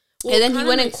 Well, and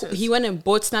then he went and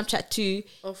bought Snapchat too.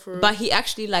 But he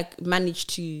actually like managed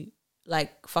to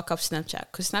like fuck up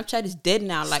Snapchat because Snapchat is dead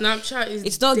now. Like Snapchat is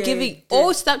it's not giving.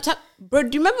 Oh, Snapchat, bro!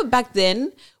 Do you remember back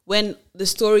then when the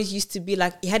stories used to be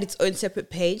like it had its own separate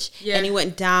page and it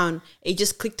went down? He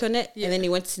just clicked on it and then he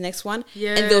went to the next one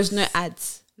and there was no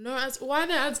ads. No ads. Why are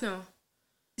there ads now?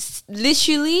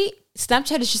 Literally,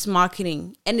 Snapchat is just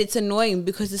marketing and it's annoying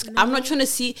because I'm not trying to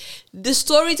see the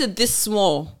stories are this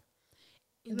small.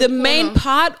 The main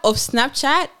part of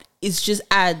Snapchat is just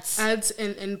ads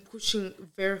and pushing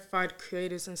verified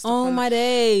creators and stuff. Oh my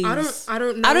days! I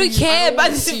don't know. I don't care about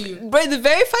this, bro. The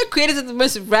verified creators are the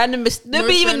most randomest.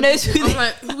 Nobody even knows who. I'm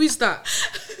like, who is that?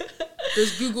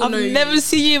 Does Google know you? I've never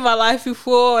seen you in my life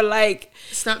before. Like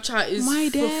Snapchat is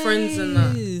for friends and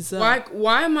that.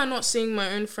 Why am I not seeing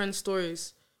my own friends'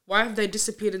 stories? Why have they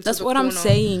disappeared into the corner? That's what I'm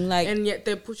saying. Like, and yet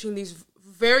they're pushing these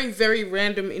very, very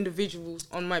random individuals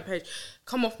on my page.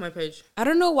 Come off my page. I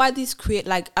don't know why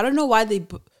I don't know why the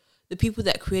people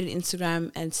that created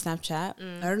Instagram and Snapchat,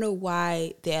 I don't know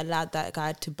why they allowed that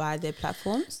guy to buy their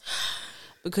platforms.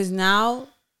 Because now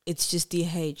it's just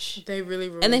DH. They really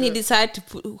ruined And then he decided to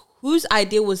put, who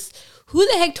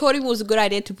the heck told him it was a good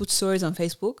idea to put stories on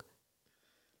Facebook?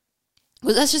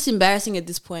 Well, that's just embarrassing at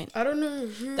this point. I don't know.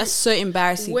 That's so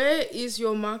embarrassing. Where is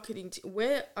your marketing team?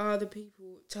 Where are the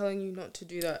people telling you not to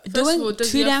do that? Doing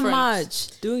too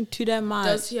damn much.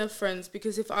 Does he have friends?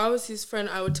 Because if I was his friend,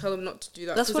 I would tell him not to do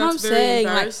that. That's what I'm saying.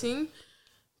 Embarrassing.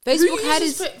 Like, Facebook had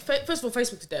its... First of all,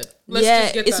 Facebook's dead.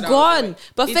 It's gone.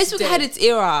 But Facebook had its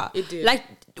era. It did. Like,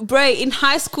 bro, in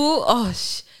high school,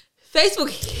 Facebook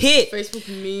hit.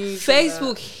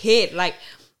 Facebook hit. Like...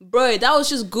 Bro, that was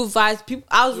just good vibes.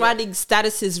 I was writing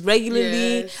statuses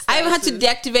regularly. I even had to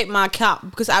deactivate my account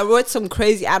because I wrote some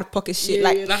crazy out of pocket shit.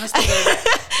 That has to go.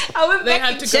 I went back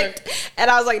and checked,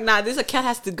 and I was like, "Nah, this account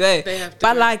has to go."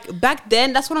 But like back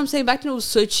then, that's what I'm saying. Back then, it was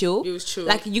so chill. It was chill.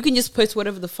 Like you can just post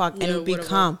whatever the fuck, and it'll be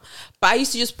calm. But I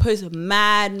used to just post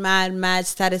mad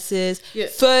statuses,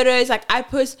 photos. Like I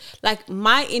post like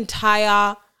my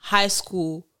entire high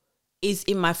school is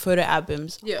in my photo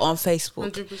albums on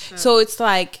Facebook. 100%. So it's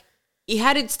like it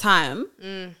had its time.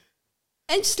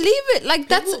 and just leave it. Like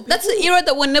that's an era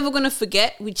that we're never gonna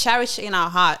forget. We cherish it in our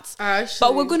hearts.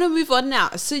 But we're gonna move on now.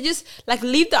 So just like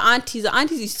leave the aunties. The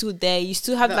aunties is still there. You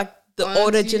still have like the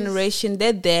older generation.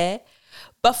 They're there.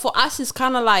 But for us, it's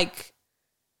kind of like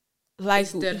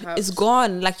it's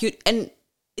gone. Like you, and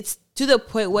it's to the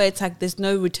point where it's like there's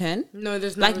no return. No,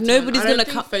 there's no like return. nobody's gonna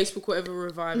come. Facebook will ever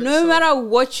revive it. No matter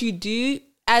what you do,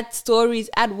 add stories,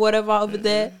 add whatever over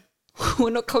there. We're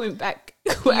not coming back.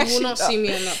 You will not see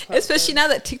me on that platform. Especially now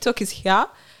that TikTok is here.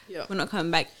 Yeah. We're not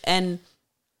coming back. And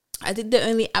I think the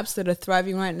only apps that are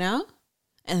thriving right now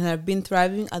and that have been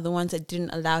thriving are the ones that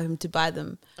didn't allow him to buy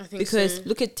them. I think because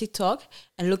look at TikTok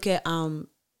and look at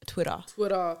Twitter.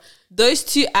 Those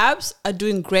two apps are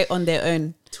doing great on their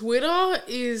own. Twitter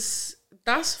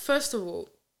that's first of all,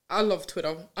 I love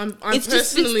Twitter. It's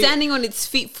just been standing on its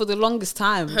feet for the longest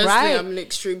time, right? I'm an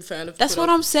extreme fan of That's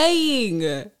Twitter. what I'm saying.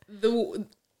 The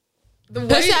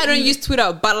personally, I don't use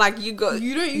Twitter, but like you don't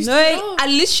use Twitter? I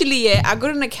literally I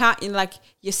got an account in like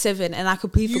year 7 and I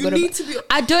completely forgot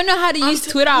I don't know how to use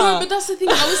Twitter. No, but that's the thing.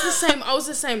 I was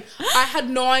the same. I had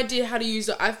no idea how to use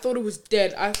it. I thought it was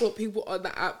dead. I thought people on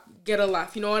the app get a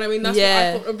laugh. You know what I mean? That's what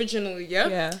I thought originally.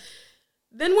 Yeah.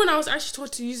 Then when I was actually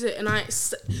taught to use it, and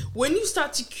when you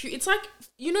start to, it's like,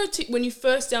 you know, when you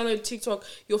first downloaded TikTok,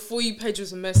 your For You page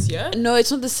was a mess, yeah? No,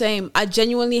 it's not the same. I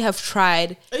genuinely have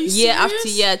tried year after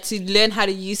year to learn how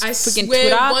to use freaking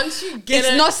Twitter. Once you get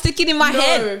it's not sticking in my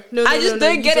head. I just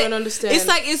don't get it. Don't understand. It's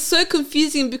like, it's so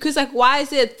confusing because like, why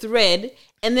is there a thread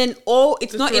and then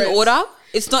it's not in order?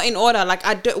 It's not in order. Like,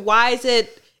 why is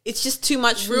it? It's just too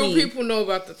much for me. Real people know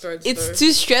about the threads. It's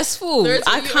too stressful.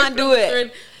 I can't do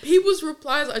it. People's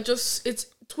replies are it's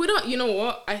Twitter. You know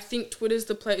what? I think Twitter's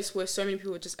the place where so many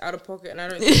people are just out of pocket, and I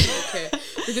don't think people care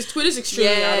because Twitter's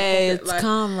extremely out of pocket. It's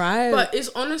calm, right? But it's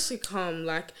honestly calm,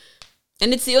 like.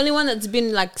 And it's the only one that's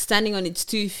been like standing on its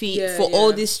 2 feet for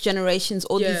all these generations,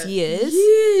 all these years.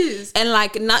 Yes. And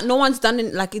like no one's done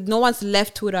it. Like no one's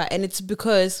left Twitter, and it's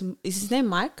because is his name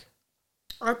Mike?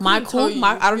 Michael,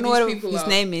 Mark, I don't know what his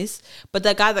name is, but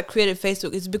the guy that created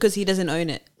Facebook, it's because he doesn't own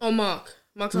it. Oh, Mark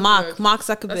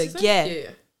Zuckerberg.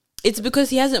 Yeah. It's because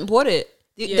he hasn't bought it.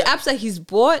 The apps that he's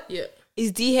bought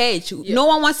is DH. No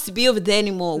one wants to be over there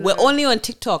anymore. No. We're only on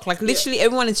TikTok. Like literally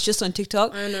everyone is just on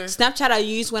TikTok. I know. Snapchat I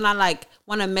use when I like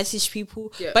want to message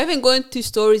people. Yeah. But even going through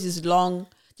stories is long.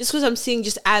 Just because I'm seeing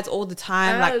just ads all the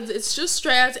time. It's just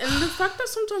straight ads. And the fact that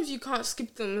sometimes you can't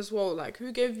skip them as well. Like,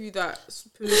 who gave you that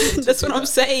permission? That's what I'm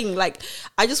saying. Like,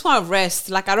 I just want to rest.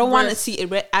 Like, I don't want to see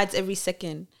ads every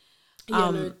second.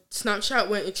 No, Snapchat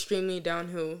went extremely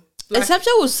downhill. Like, and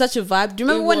Snapchat was such a vibe. Do you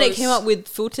remember when they came up with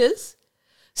filters?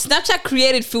 Snapchat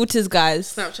created filters,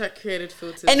 guys.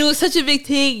 And it was such a big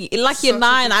thing. In like year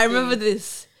 9, I remember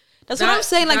this. That's what I'm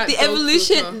saying. Like, the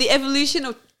evolution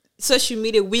of social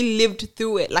media, we lived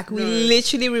through it. Like, we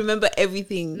literally remember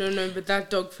everything. No, but that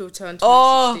dog filter in 2016.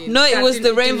 Oh, no, it was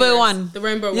the rainbow one. The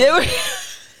rainbow one.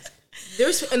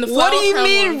 What do you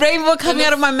mean rainbow coming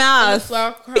out of my mouth? The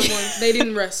flower crown one, they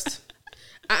didn't rest.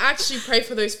 I actually pray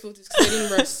for those filters because they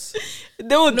didn't rest.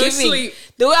 They were giving. Sleep.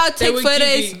 They were out take photos.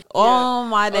 Giving. Oh,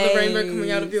 my days. The rainbow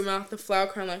coming out of your mouth, the flower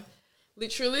crown. Like,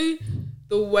 literally,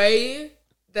 the way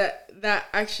that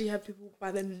actually had people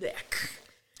by the neck.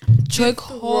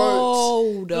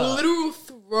 Chokehold. The literal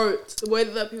throat. The way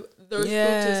that those filters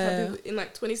have people in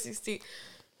like 2016.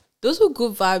 Those were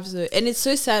good vibes though. And it's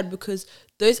so sad because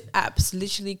those apps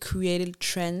literally created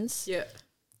trends. Yeah.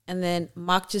 And then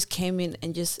Mark just came in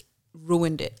and just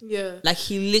ruined it. Yeah. Like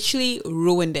he literally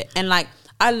ruined it. And like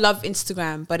I love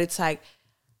Instagram, but it's like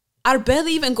I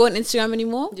barely even go on Instagram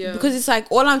anymore. Yeah. Because it's like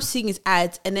all I'm seeing is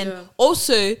ads. And then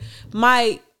also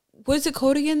my what's it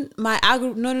called again? My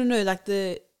algorithm like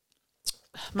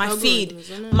my feed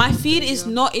is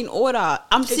not in order.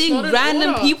 I'm seeing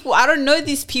random people. I don't know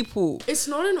these people. It's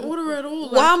not in order at all.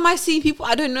 Why am I seeing people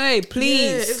I don't know? Please.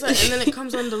 Yeah, it's like, and then it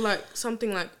comes under like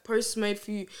something like posts made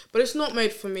for you, but it's not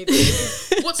made for me.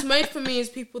 What's made for me is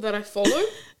people that I follow.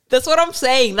 That's what I'm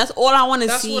saying. That's all I want to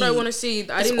see. That's what I want to see.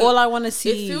 That's all I want to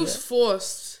see. It feels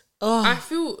forced. I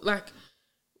feel like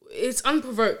it's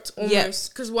unprovoked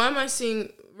almost. Because why am I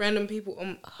seeing random people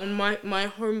on my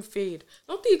home feed,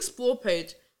 not the explore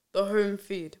page, the home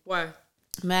feed? Why?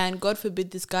 Man, God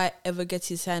forbid this guy ever gets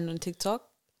his hand on TikTok.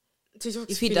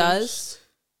 TikTok's if he does,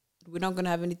 we're not gonna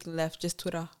have anything left, just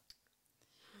Twitter.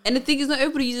 And the thing is, not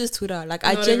everybody uses Twitter. Like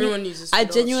everyone uses Twitter.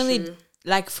 I genuinely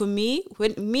like, for me,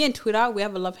 when me and Twitter, we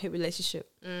have a love-hate relationship.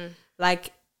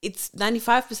 Like it's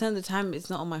 95% of the time it's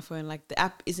not on my phone. Like the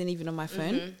app isn't even on my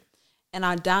phone, and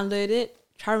I download it.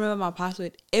 Try to remember my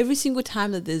password. Every single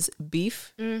time that there's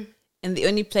beef, and the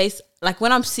only place, like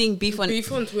when I'm seeing beef on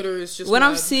Twitter is just when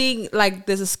I'm mad. seeing like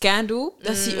there's a scandal,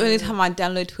 that's the only time I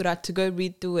download Twitter to go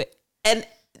read through it. And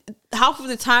half of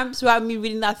the time throughout me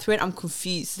reading that thread, I'm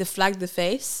confused. The flag the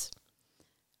face.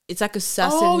 It's like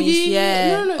assassination.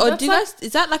 Yeah. No, Or that's do you guys?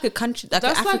 Is that like a country, like an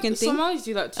that's African like, thing? Somalis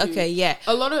do that too. Okay, yeah.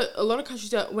 A lot of countries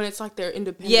do that when it's like their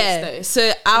Independence Yeah. Day.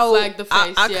 So I'll flag the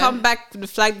face, I'll yeah. come back with the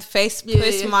flag the face, Yeah,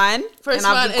 post yeah. mine, Post and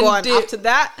I'll mine be and gone dip. after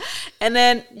that. And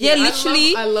then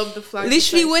literally, I love the flag.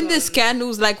 literally the face when one. there's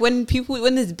scandals, like when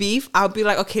there's beef, I'll be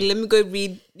like, okay, let me go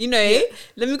read,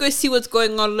 let me go see what's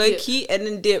going on low key, and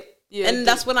then dip. Yeah, and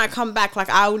that's when I come back. Like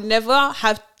I would never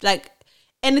have like.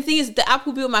 And the thing is, the app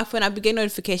will be on my phone. I'll be getting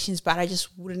notifications, but I just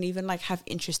wouldn't even like have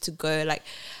interest to go. Like,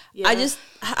 I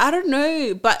don't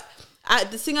know. But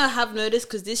the thing I have noticed,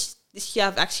 because this year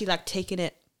I've actually like taken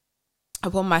it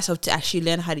upon myself to actually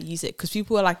learn how to use it. Because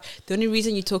people are like, the only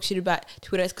reason you talk shit about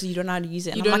Twitter is because you don't know how to use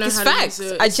it. And I'm like, it's facts.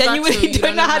 I genuinely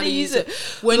don't know how to use it.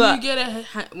 When But- you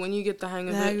get the hang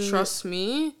of it, trust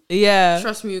me, Yeah.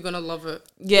 you're gonna love it.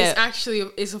 Yeah. It's actually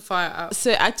it's a fire app.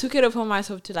 So I took it upon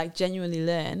myself to like genuinely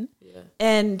learn. Yeah.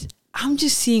 And I'm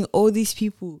just seeing all these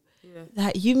people. Yeah.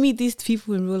 That you meet these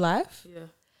people in real life. Yeah.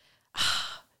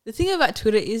 The thing about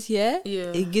Twitter is, Yeah.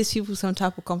 it gives people some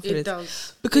type of confidence. It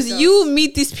does. Because It does. you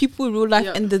meet these people in real life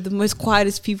Yeah. and they're the most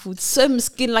quietest people. It's so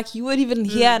skin, like you won't even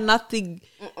hear nothing.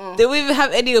 They won't even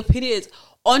have any opinions.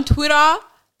 On Twitter,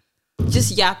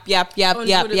 just yap. On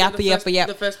Twitter,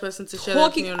 the first person to share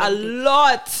Talking their a opinion on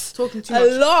lot. Talking too a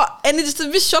much. lot. And it's just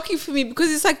a bit shocking for me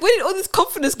because it's like, where did all this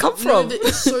confidence come No, from?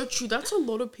 it's so true. That's a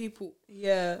lot of people.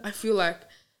 Yeah. I feel like,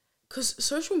 because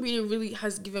social media really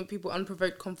has given people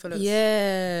unprovoked confidence.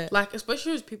 Yeah. Like,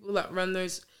 especially as people that run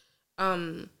those,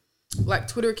 like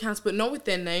Twitter accounts, but not with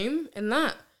their name and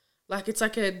that. Like, it's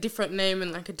like a different name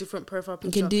and like a different profile You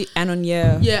picture. can do anon,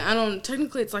 yeah. Yeah, Anon.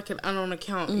 Technically, it's like an Anon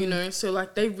account, you know. So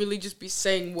like, they really just be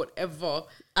saying whatever.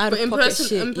 Out But of pocket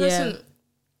shit, yeah.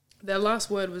 their last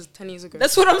word was 10 years ago.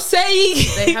 That's what I'm saying.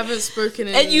 They haven't spoken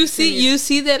in And you 10 see years.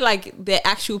 that like their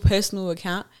actual personal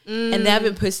account, and they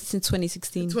haven't posted since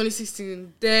 2016.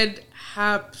 2016, dead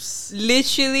haps.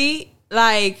 Literally,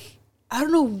 like I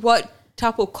don't know what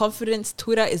type of confidence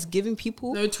Twitter is giving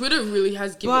people. No, Twitter really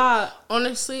has given. But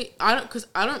Honestly, I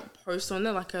don't post on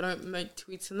there, like I don't make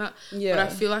tweets and that. Yeah. But I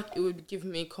feel like it would give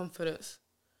me confidence.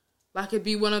 Like it'd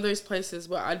be one of those places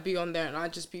where I'd be on there and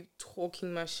I'd just be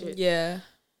talking my shit. yeah,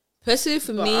 personally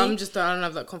for But me, I don't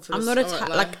have that confidence. I'm not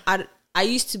a like I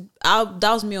used to. That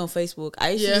was me on Facebook.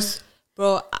 I used to just,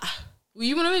 bro. Were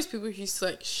you one of those people who used to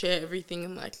like share everything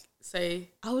and like say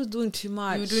I was doing too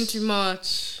much. you were doing too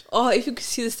much? Oh, if you could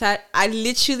see the stat, I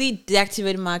literally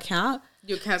deactivated my account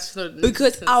Your cat's not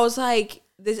because I was like,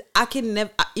 I can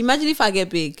never imagine if I get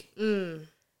big.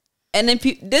 And then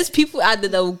there's people out there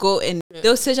that will go and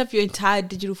they'll search up your entire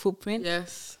digital footprint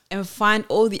Yes. and find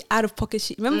all the out of pocket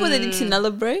shit. Remember what they did to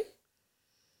Nella, bro?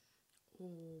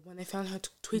 When they found her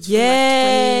tweets.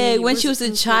 Yeah, from like when 20, she was a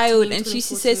 2014, child and she used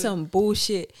to say 2014. some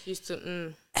bullshit. She used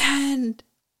to. And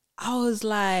I was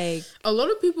like, A lot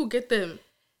of people get them.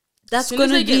 that's Soon as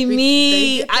gonna they get be big, they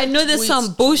me. get I their know there's some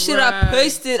tweets bullshit I dragged.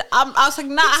 posted. I was like,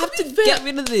 nah, I have to get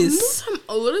rid of this.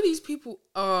 A lot of these people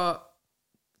are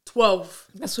 12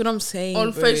 That's what I'm saying.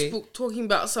 on bro. Facebook talking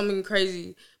about something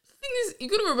crazy. The thing is, you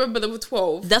gotta remember they were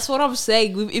 12. That's what I'm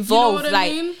saying. We've You know evolved. what I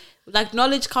like, mean? like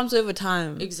knowledge comes over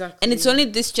time. Exactly. And it's only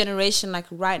this generation, like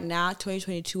right now,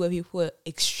 2022, where people are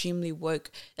extremely woke.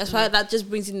 That's why that just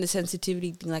brings in the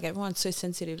sensitivity thing. Like everyone's so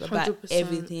sensitive about 100%.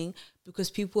 everything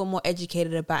because people are more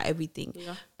educated about everything.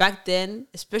 Yeah. Back then,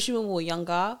 especially when we were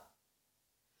younger,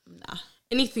 nah.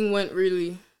 Anything went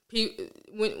really.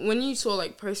 When you saw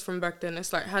like posts from back then,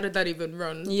 it's like, how did that even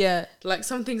run? Yeah. Like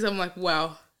some things I'm like,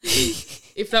 wow.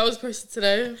 If that was posted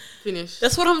today, finish.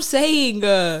 That's what I'm saying.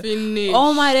 Finish.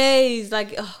 All my days.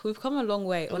 Like, we've come a long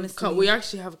way, honestly. We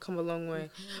actually have come a long way.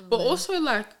 But also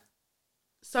like,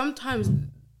 sometimes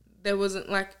there wasn't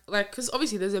like, because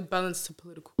obviously there's a balance to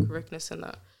political correctness and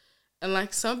that. And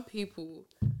like some people,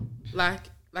 like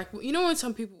you know when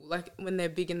some people, like when they're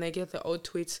big and they get their old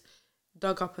tweets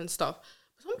dug up and stuff.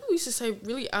 Some people used to say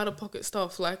really out of pocket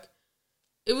stuff. Like,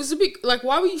 it was a bit, like,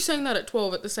 why were you saying that at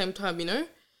 12 at the same time, you know?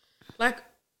 Like,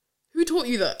 who taught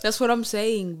you that? That's what I'm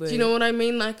saying, bro. Do you know what I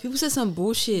mean? Like, People said some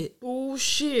bullshit.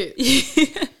 bullshit.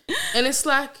 And it's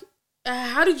like,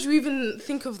 how did you even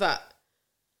think of that?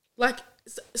 Like,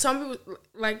 some people,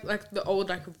 like the old,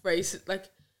 like, race, like,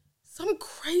 some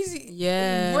crazy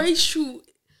racial.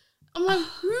 I'm like,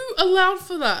 who allowed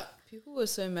for that? People were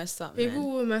so messed up,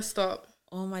 People were messed up.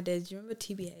 Oh my days. Do you remember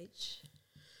TBH?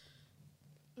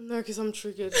 No, because I'm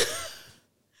triggered.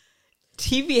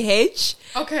 TVH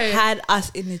Okay. had us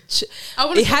in a I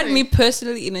wanna it had say- me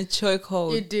personally in a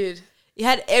chokehold. It did. It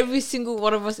had every single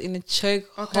one of us in a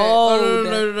chokehold. Okay. Oh,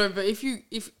 no. But if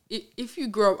you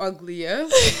grow up ugly, yeah.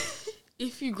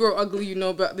 If you grow ugly, you know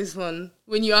about this one.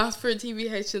 When you ask for a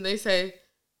TBH and they say,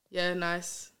 "Yeah,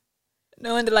 nice."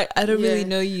 No, and they're like, I don't really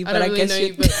know you, but I guess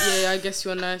you. but yeah, I guess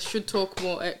you're nice. Should talk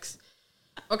more, X.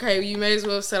 Okay, you may as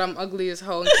well have said I'm ugly as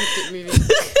hell and kept it moving.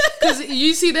 Because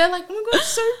you see, they're like, "Oh my god,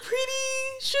 so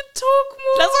pretty. Should talk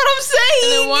more." That's what I'm saying.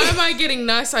 And then why am I getting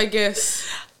nice? I guess.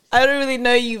 I don't really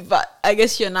know you, but I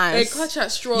guess you're nice. They clutch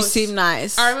at straws. You seem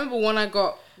nice. I remember one I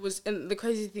got was, and the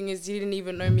crazy thing is, you didn't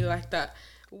even know me like that.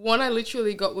 One I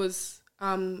literally got was,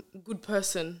 good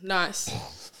person, nice.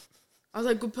 I was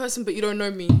like, good person, but you don't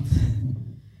know me.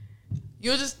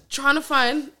 You're just trying to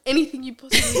find anything you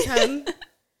possibly can,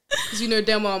 because you know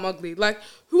damn well I'm ugly. Like,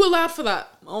 who allowed for that?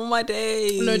 Oh my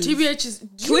days. No, TBH is.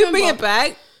 Can we bring it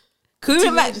back? Can we,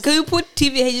 TBH can we put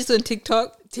TVHs on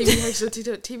TikTok? TBH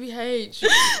or TBH.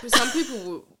 But some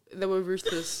people they were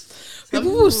ruthless. Some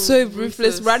People were so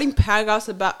ruthless, writing paragraphs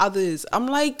about others. I'm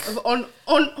like,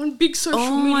 on big social media.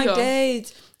 Oh my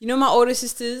days. You know my older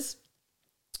sisters,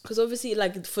 because obviously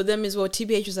like for them as well,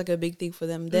 TBH was like a big thing for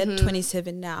them. They're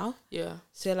 27 now. Yeah.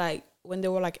 So like when they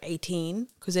were like 18,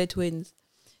 because they're twins,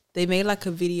 they made like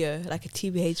a video, like a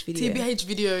TBH video. TBH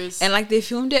videos. And like they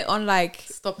filmed it on like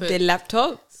Stop it. their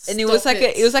laptop. And it was like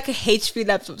a HP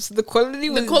laptop. So the quality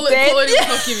was quality was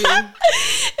not giving.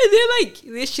 And they're like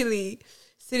literally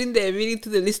sitting there reading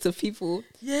through the list of people.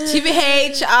 Yeah.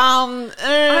 TBH, I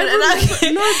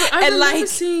remember like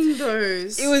seeing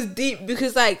those. it was deep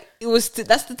because like it was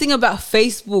that's the thing about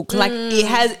Facebook. Like it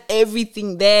has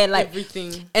everything there. Like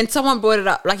everything. And someone brought it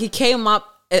up. Like it came up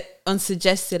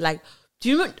unsuggested. Like, do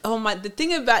you remember? Oh my! The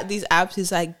thing about these apps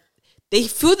is like they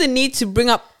feel the need to bring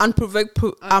up unprovoked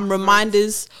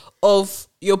reminders of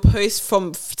your post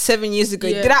from 7 years ago.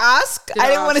 Yeah. Did I ask? I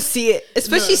didn't want to see it.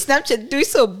 Especially Snapchat doing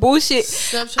so bullshit.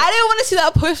 Snapchat. I didn't want to see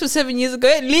that post from 7 years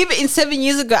ago. Leave it in 7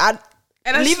 years ago.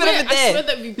 And I leave swear, it over there. I swear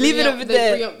that we Leave it over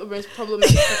there. bring up the most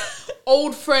problematic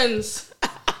old friends.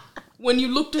 When you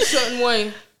looked a certain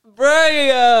way, Bro.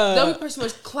 they'll be posting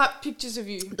those clap pictures of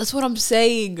you, That's what I'm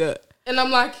saying. and I'm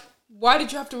like, why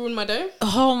did you have to ruin my day?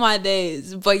 Oh my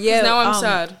days. But yeah. Now I'm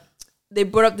sad. They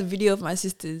brought up the video of my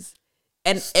sisters.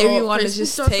 And Stop. everyone is Facebook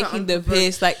just starts taking the unprovoked.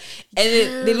 piss, like, and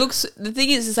they look. The thing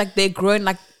is, it's like they're growing.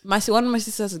 Like one of my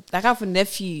sisters, like I have a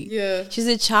nephew. Yeah. She's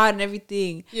a child and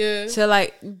everything. Yeah. So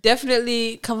like,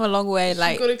 definitely come a long way.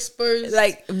 Like, She got exposed.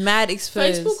 like mad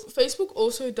exposed. Facebook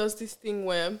also does this thing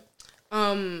where,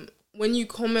 when you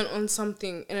comment on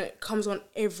something and it comes on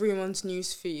everyone's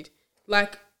news feed,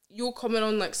 like you'll comment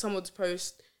on like someone's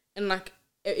post and like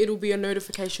it'll be a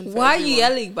notification. For Why everyone. are you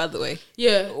yelling? By the way,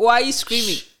 Yeah. why are you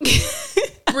screaming?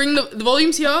 Bring the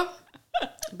volume's here.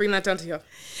 Bring that down to here.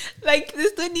 Like,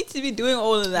 there's no need to be doing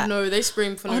all of that. No, they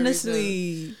scream for no reason.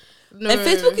 Honestly. No. And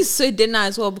Facebook is so dead now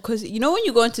as well, because you know when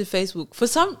you go into Facebook for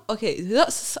some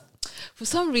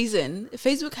reason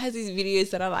Facebook has these videos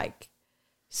that are like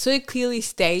so clearly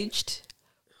staged,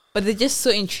 but they're just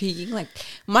so intriguing. Like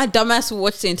my dumbass will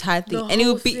watch the entire thing, and it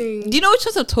whole would be. thing. Do you know which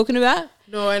ones I'm talking about?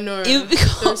 No, I know. It would be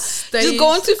just go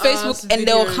onto Facebook and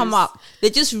they'll come up. They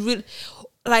just really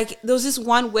like there was this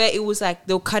one where it was like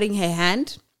they were cutting her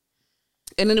hand,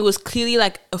 and then it was clearly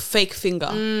like a fake finger.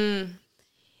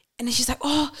 And then she's like,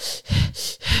 oh.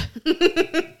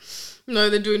 No,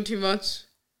 they're doing too much.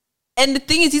 And the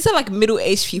thing is, these are like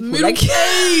middle-aged people.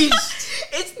 Middle-aged.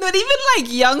 It's not even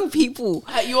like young people.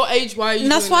 At your age, why are you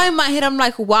And that's doing why that? in my head, I'm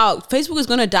like, wow, Facebook is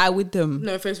going to die with them.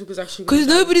 No, Facebook is actually... Because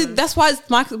gonna die nobody, with them. that's why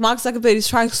Mark Zuckerberg is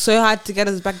trying so hard to get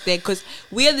us back there. Because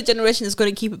we are the generation that's going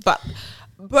to keep it. But,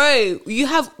 bro, you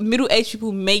have middle-aged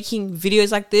people making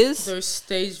videos like this. Those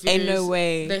stage videos... Ain't no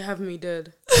way. They have me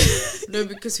dead. No,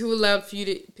 because who allowed for you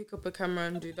to pick up a camera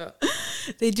and do that?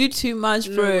 They do too much,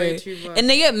 No bro. way, too much. And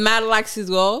they get mad likes as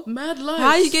well. Mad likes. How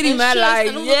are you getting and mad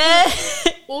shares likes? and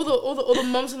Yeah. all the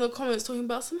mums in the comments talking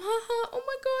about some haha. Oh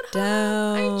my god,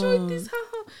 haha, I enjoyed this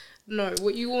haha. No,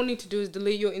 what you all need to do is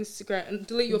delete your Instagram and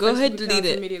delete your Go Facebook ahead, delete account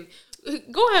it. immediately.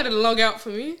 Go ahead and log out for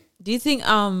me. Do you think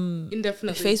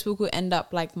Indefinitely. Facebook will end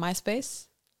up like MySpace?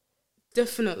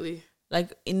 Definitely.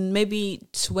 Like in maybe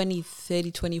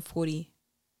 2030, 2040.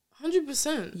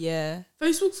 100%. Yeah.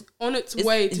 Facebook's on its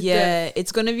way to death.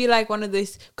 It's gonna be like one of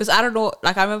those, because I don't know,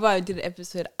 like I remember I did an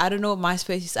episode, I don't know what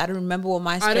MySpace is, I don't remember what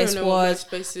MySpace I don't know was.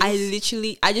 what MySpace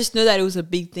is. I just know that it was a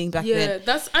big thing back Yeah, then.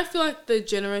 that's, I feel like the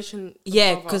generation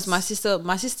Yeah, above because us.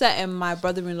 my sister and my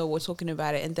brother-in-law were talking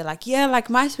about it, and they're like, yeah, like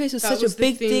MySpace was That such was a the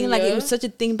big thing, like it yeah. was such a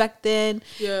thing back then,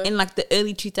 Yeah. in like the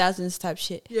early 2000s type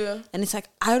shit. Yeah. And it's like,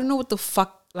 I don't know what the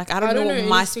fuck Like, I don't know what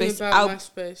MySpace. About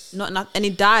MySpace. Not, and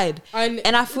it died.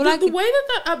 And I feel like the way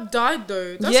that app died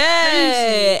though, that's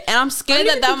crazy. And I'm scared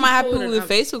that might happen with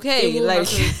Facebook. Hey, it will like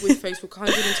happen with Facebook,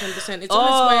 110%. It's on its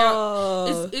way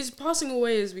out. It's passing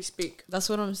away as we speak. That's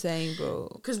what I'm saying, bro.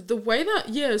 Because the way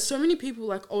that so many people,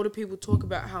 like older people, talk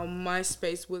about how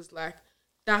MySpace was like,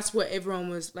 that's where everyone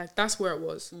was, like, that's where it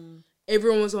was.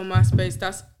 Everyone was on MySpace.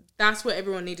 That's where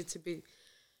everyone needed to be.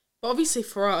 But obviously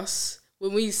for us,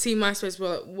 when we see MySpace,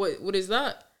 we're like, what is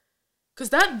that?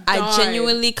 Because that died. I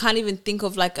genuinely can't even think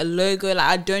of like a logo. Like,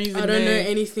 I don't know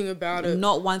anything about it.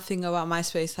 Not one thing about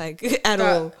MySpace, like at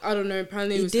all. I don't know.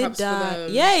 Apparently it was vibes for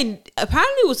them. Yeah,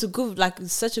 apparently it was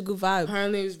such a good vibe.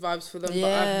 Apparently it was vibes for them.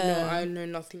 Yeah. But I know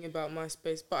nothing about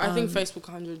MySpace. But I think Facebook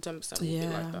 110% would be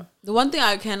like that. The one thing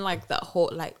I can like that whole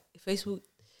like Facebook,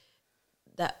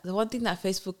 the one thing that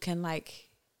Facebook can like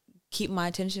keep my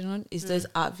attention on is those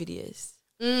art videos.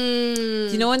 Do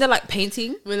you know when they're like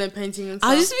painting? When they're painting and stuff.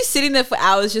 I'll just be sitting there for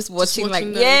hours just watching like,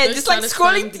 them. just like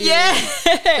scrolling. Videos.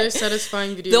 Yeah. Those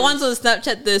satisfying videos. The ones on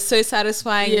Snapchat, they're so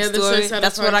satisfying. Yeah, they're so satisfying.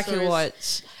 That's what I can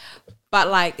watch. But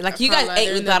like you guys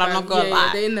ate with that, I'm not gonna lie.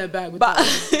 Yeah, they're in their bag with that.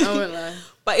 I won't lie.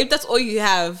 But if that's all you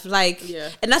have, like,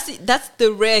 and that's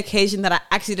the rare occasion that I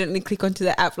accidentally click onto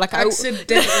the app. Like, accidentally.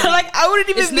 I wouldn't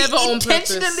even it's be never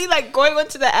intentionally like going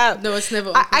onto the app. No, it's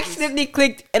never on I purpose. accidentally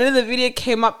clicked, and then the video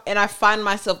came up, and I find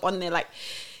myself on there. Like,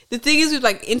 the thing is with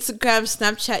like Instagram,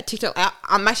 Snapchat, TikTok,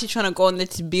 I'm actually trying to go on there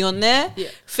to be on there. Yeah.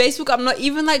 Facebook, I'm not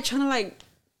even like trying to like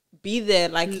be there.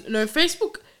 Like, no,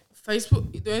 Facebook,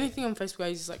 the only thing on Facebook I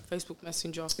use is like Facebook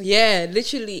Messenger. Yeah,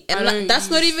 literally, and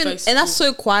that's not even, Facebook. And that's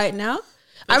so quiet now.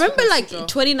 I remember Messenger. like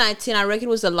 2019, I reckon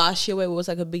it was the last year where it was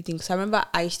like a big thing. Because I remember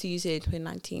I used to use it in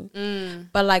 2019.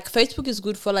 But like Facebook is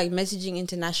good for like messaging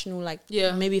international, like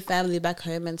maybe family back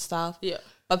home and stuff. Yeah.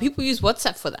 But people use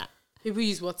WhatsApp for that. People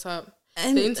use WhatsApp.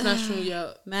 And the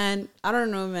international, man, I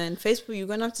don't know, man. Facebook, you're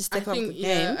gonna have to step up the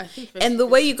game. I think and the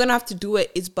way you're gonna have to do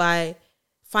it is by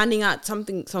finding out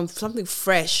something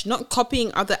fresh, not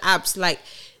copying other apps. Like,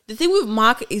 the thing with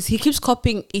Mark is he keeps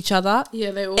copying each other.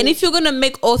 Yeah, they all. And if you're gonna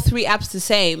make all three apps the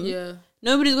same,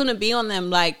 nobody's gonna be on them.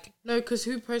 Like, no, because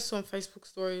who posts on Facebook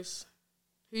stories?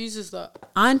 Who uses that?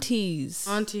 Aunties.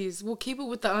 We'll keep it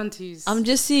with the aunties. I'm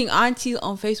just seeing aunties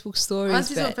on Facebook stories.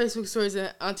 Aunties on Facebook stories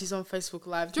and aunties on Facebook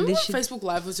Live. Do you remember when Facebook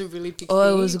Live was a really big thing?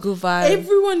 Oh, it was a good vibe.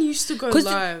 Everyone used to go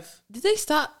live. Did they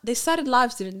start? They started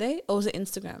lives, didn't they? Or was it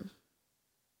Instagram?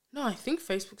 No, I think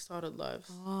Facebook started lives.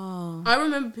 Oh. I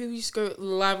remember people used to go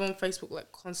live on Facebook like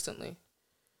constantly.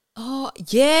 Oh,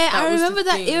 yeah. I remember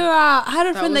that era. I had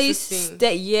a friend that used to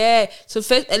stay. Yeah. So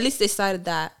first, at least they started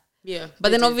that. Yeah.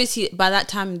 But then obviously by that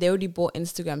time they already bought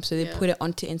Instagram. So they put it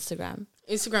onto Instagram.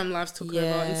 Instagram Lives took over.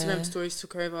 Instagram Stories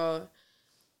took over.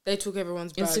 They took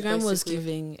everyone's bag, Instagram basically. was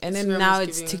giving. And then now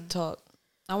it's TikTok.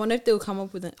 I wonder if they'll come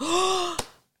up with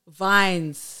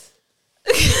Vines.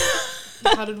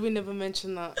 How did we never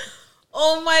mention that?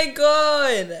 Oh my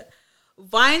God.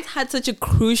 Vines had such a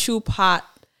crucial part.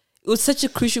 It was such a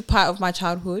crucial part of my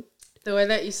childhood. The way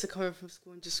that used to come in from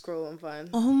school and just scroll on Vine.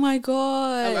 Oh my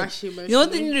God. I'm actually emotional. You know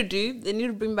what they need to do? They need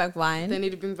to bring back Vine. They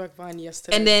need to bring back Vine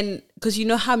yesterday. And then, because you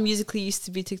know how Musical.ly used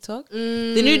to be TikTok?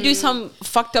 They need to do some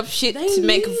fucked up shit to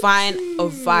make Vine a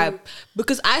vibe.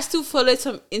 Because I still follow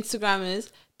some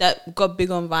Instagrammers that got big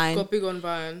on Vine.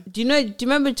 Do you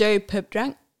remember Jerry Pep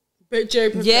Drank? Jerry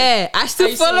Pep Yeah, I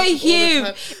still follow him.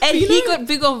 And he got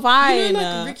big on Vine. You know,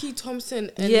 like Ricky Thompson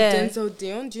and Denzel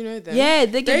Dion, do you know them? Yeah,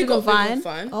 they got big on Vine.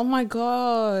 Vine. Oh my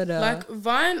God. Like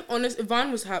Vine,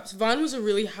 Vine was happy. Vine was a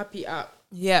really happy app.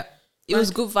 Yeah. It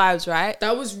was good vibes, right?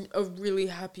 That was a really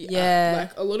happy app.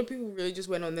 Like, a lot of people really just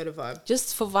went on there to vibe.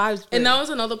 Just for vibes. Bro. And that was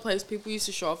another place people used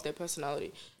to show off their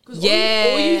personality. Because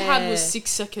all you had was 6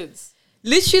 seconds.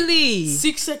 Literally.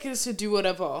 6 seconds to do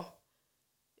whatever.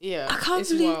 Yeah. I can't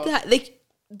believe that. Like,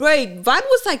 bro, Vine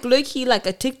was like low-key like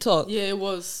a TikTok. Yeah, it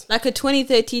was. Like a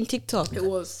 2013 TikTok. It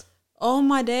was. Oh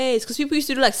my days. Because people used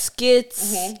to do like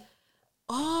skits.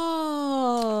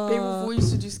 Oh. People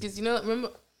used to do skits. You know,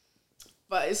 remember...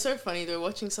 But it's so funny though,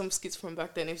 watching some skits from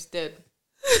back then, it's dead.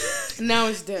 Now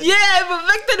it's dead. Yeah, but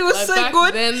back then it was so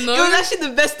good. Then, though, it was actually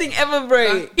the best thing ever,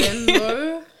 bro. Back then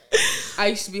though, I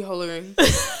used to be hollering.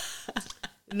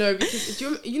 No, because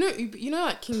you know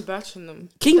like King Batch and them.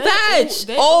 King Batch!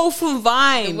 From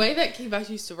Vine. The way that King Batch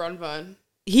used to run Vine.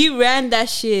 He ran that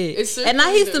shit. It's so and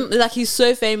now he's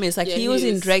so famous. Like he was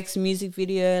in Drake's music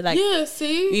video, like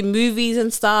in movies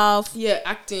and stuff. Yeah,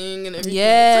 acting and everything.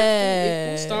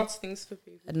 Yeah. It's like it starts things for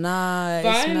people.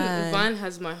 Nice. Vine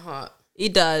has my heart.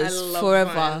 It does. I love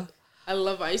forever. Vine. I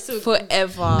love it. I used to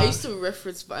forever. I used to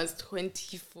reference Vines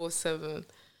 24/7.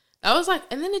 I was like,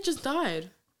 and then it just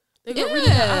died. They got rid of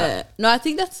that app. No, I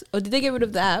think that's... Or did they get rid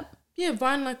of the app? Yeah,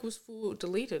 Vine like was full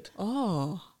deleted.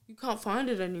 Oh. You can't find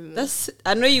it anymore. That's...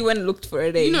 I know you went and looked for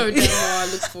it, eh? You know damn well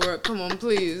I looked for it. Come on,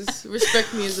 please.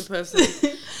 Respect me as a person.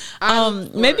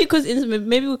 Maybe because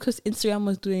Instagram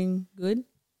was doing good.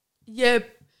 Yeah,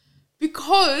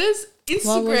 because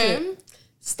Instagram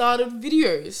started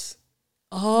videos.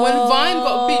 Oh, when Vine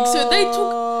got big, so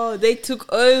they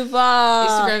took over.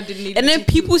 Instagram didn't need, and then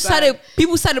people started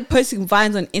posting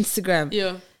Vines on Instagram.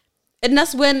 Yeah, and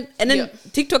that's when,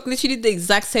 TikTok literally did the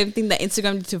exact same thing that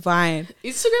Instagram did to Vine.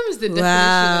 Instagram is the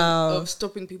definition of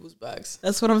stopping people's bags.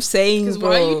 That's what I'm saying, because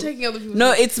why are you taking other people's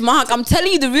bags? It's Mark. I'm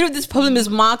telling you, the root of this problem is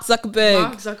Mark Zuckerberg.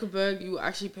 Mark Zuckerberg, you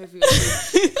actually pay for your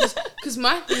food. Because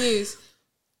my thing is,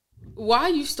 why are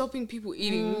you stopping people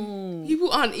eating?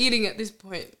 People aren't eating at this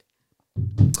point.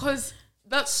 Because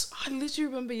I literally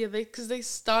remember, because they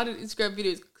started Instagram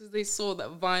videos because they saw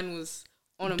that Vine was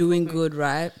on doing good,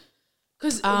 right?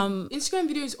 Because Instagram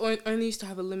videos only used to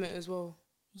have a limit as well.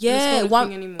 Yeah,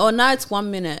 now it's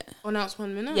 1 minute. Oh, now it's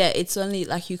 1 minute? Yeah, it's only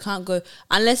like you can't go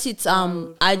unless it's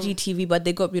IGTV, but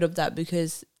they got rid of that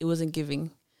because it wasn't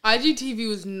giving. IGTV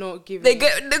was not giving. They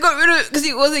got rid of it because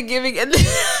it wasn't giving, and then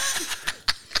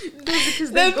because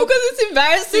it's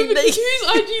embarrassing. Who's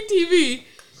IGTV?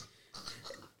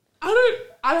 I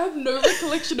have no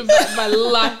recollection of that in my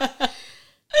life.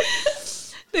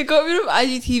 They got rid of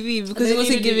IGTV because it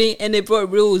wasn't giving, and they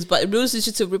brought Reels, but Reels is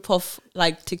just a rip off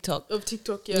like TikTok. Of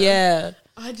TikTok, yeah. Yeah.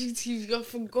 IGTV, I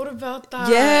forgot about that.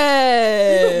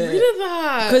 Yeah. They got rid of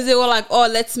that. Because they were like, oh,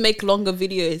 let's make longer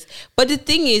videos. But the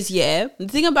thing is, the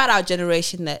thing about our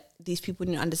generation that these people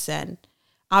didn't understand,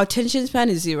 our attention span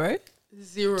is zero.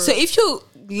 So if you're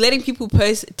letting people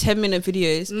post 10-minute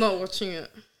videos, I'm not watching it.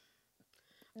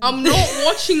 I'm not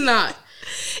watching that.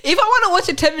 If I want to watch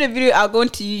a 10-minute video, I'll go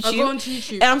onto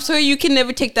YouTube. And I'm sorry, you can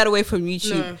never take that away from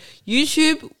YouTube. No.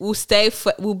 YouTube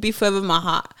will be forever in my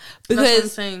heart.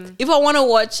 Because if I want to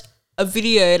watch a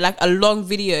video, like a long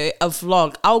video, a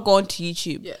vlog, I'll go onto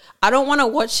YouTube. Yeah. I don't want to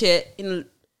watch it in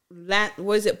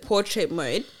portrait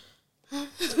mode.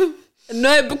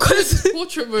 No, because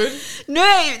portrait mode.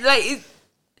 No, like,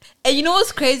 and you know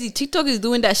what's crazy? TikTok is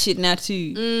doing that shit now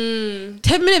too.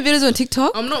 10-minute videos on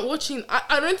TikTok. I'm not watching.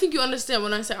 I don't think you understand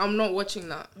when I say I'm not watching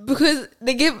that. Because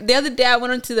the other day I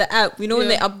went onto the app. You know when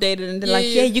they updated and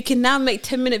they're you can now make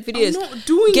 10-minute videos. I'm not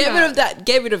doing Get rid of that.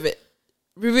 Get rid of it.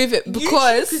 Remove it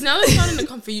because now they're starting to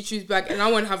come for YouTube's back, and I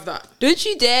won't have that. Don't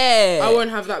you dare! I won't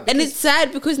have that. And it's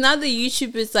sad because now the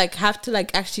YouTubers like have to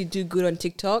like actually do good on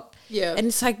TikTok. Yeah, and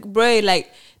it's like, bro,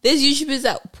 like there's YouTubers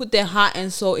that put their heart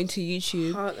and soul into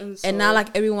YouTube, and now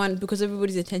like everyone, because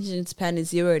everybody's attention span is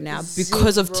zero now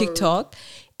because of TikTok,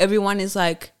 everyone is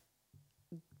like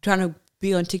trying to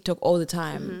be on TikTok all the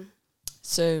time. Mm-hmm.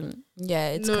 So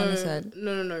yeah, it's kind of sad.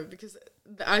 No, because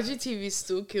the IGTV is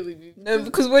still killing me. No,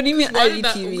 because what do you mean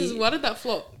IGTV? Because why did that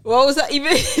flop? What was that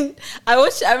even?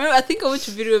 I think I watched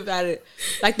a video about it.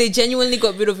 Like they genuinely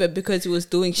got rid of it because it was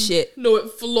doing shit. No,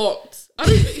 it flopped.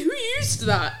 Who used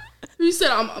that? Who said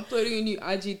I'm uploading a new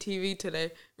IGTV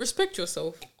today? Respect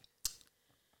yourself.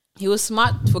 He was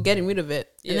smart for getting rid of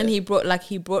it, and then he brought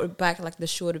it back like the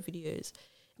shorter videos,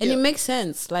 and it makes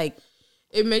sense. Like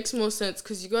it makes more sense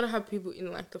because you gotta have people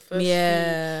in like the first.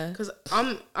 Yeah. Because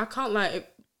I can't lie.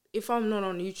 If I'm not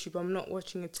on YouTube, I'm not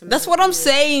watching it. That's what I'm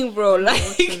saying, bro. Like,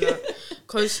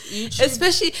 because YouTube,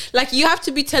 especially like you have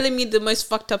to be telling me the most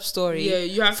fucked up story. Yeah,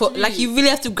 you have to. Like you really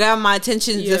have to grab my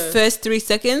attention the first 3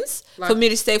 seconds for me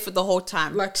to stay for the whole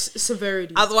time. Like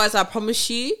severity. Otherwise, I promise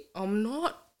you, I'm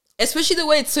not. Especially the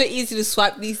way it's so easy to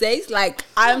swipe these days. Like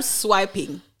I'm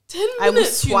swiping. 10 minutes, I will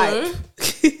swipe.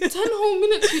 10 whole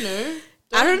minutes,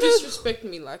 I don't disrespect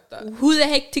me like that. Who the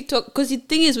heck TikTok? Because the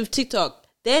thing is with TikTok,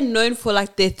 they're known for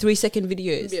like their 3-second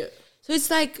videos. Yeah. So it's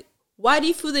like, why do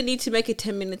you feel the need to make it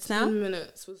 10 minutes now? 10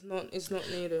 minutes is not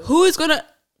needed. Who is gonna?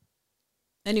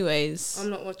 Anyways,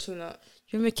 I'm not watching that.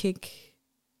 You remember Kick?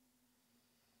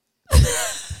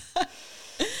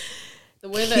 The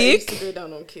way that I used to go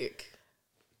down on Kick.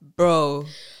 Bro.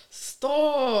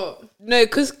 Stop. No,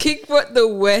 because Kick brought the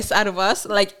worst out of us,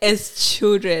 like as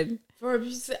children. Bro,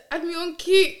 you said, add me on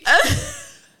Kick.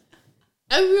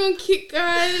 Add me on Kick,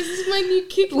 guys. This is my new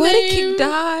Kick Why name. did Kick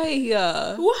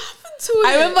die? What happened to it?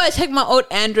 I remember I checked my old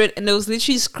Android and there was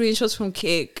literally screenshots from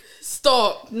Kick.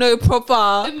 Stop. No,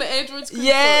 proper. In the Android screenshots.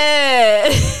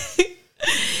 Yeah.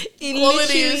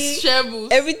 Quality is shambles.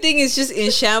 Everything is just in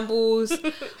shambles.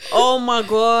 Oh my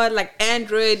god, like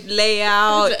Android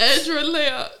layout. The Android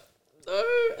layout. No,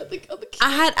 I think other Kick.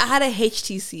 I had a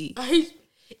HTC.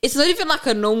 It's not even like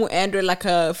a normal Android, like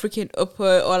a freaking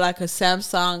Oppo or like a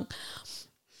Samsung.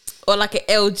 or like a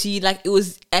LG, like it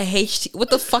was a HT. What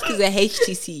the fuck is a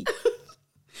HTC?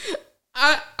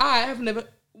 I have never.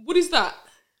 What is that?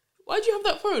 Why'd you have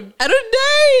that phone? I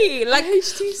don't know. Like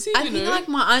HTC, I think like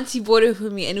my auntie bought it for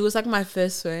me, and it was like my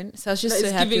first phone, so I was just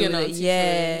so happy with it.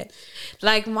 Yeah,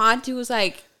 like my auntie was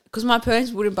like, because my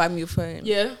parents wouldn't buy me a phone.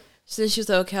 Yeah. So she was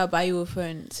like, okay, I'll buy you a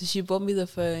phone. So she bought me the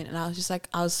phone, and I was just like,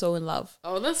 I was so in love.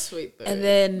 Oh, that's sweet though. And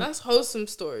then that's wholesome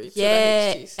story.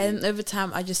 Yeah, and over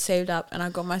time I just saved up, and I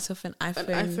got myself an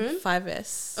iPhone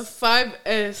 5S. A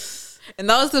 5S. And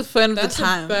that was the phone That's of the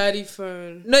time. That's a baddie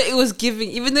phone. No, it was giving,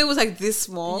 even though it was like this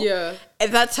small. Yeah.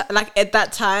 At that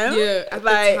time. Yeah. At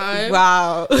like, the time.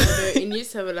 Wow. In year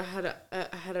 7, I had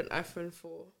an iPhone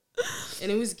 4,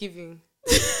 and it was giving.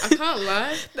 I can't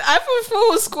lie. The iPhone 4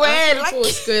 was square. iPhone 4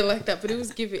 was square like that, but it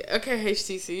was giving. Okay,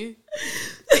 HTC.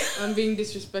 I'm being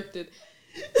disrespected.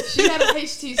 She had a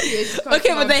HTC.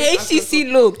 Okay, but the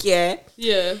HTC look, yeah.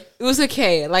 Yeah. It was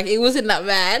okay. Like, it wasn't that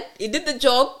bad. It did the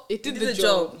job. It did the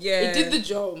job. Yeah. It did the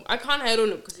job. I can't hate on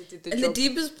it because it did the job. And the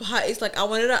deepest part is, like, I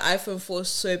wanted an iPhone 4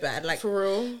 so bad. Like, for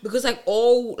real? Because, like,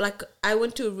 I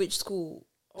went to a rich school.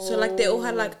 So, like, they all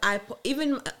had, like, iPod.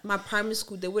 Even my primary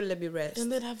school, they wouldn't let me rest. And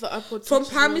they'd have the iPod. From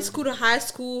primary school to high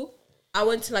school, I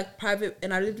went to, like, private,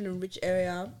 and I lived in a rich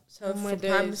area. So, from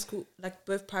primary school, like,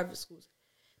 both private schools,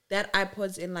 they had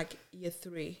iPods in, like, year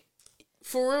 3.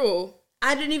 For real?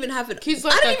 I didn't even have it. Kids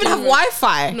like I didn't even have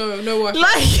Wi-Fi. No Wi-Fi.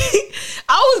 Like,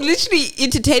 I was literally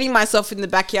entertaining myself in the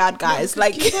backyard, guys.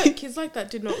 No, kids like that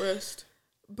did not rest.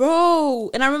 Bro.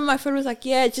 And I remember my friend was like,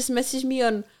 yeah, just message me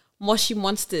on Moshi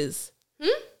Monsters. Do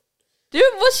you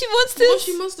remember Moshi Monsters?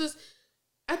 Moshi Monsters.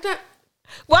 At that...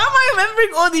 Why am I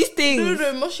remembering all these things?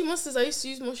 No. Moshi Monsters. I used to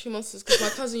use Moshi Monsters because my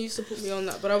cousin used to put me on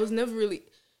that, but I was never really...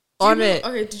 it.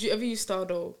 Okay, did you ever use Star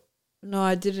Doll? No,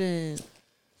 I didn't.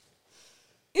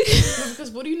 No, because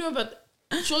what do you know about...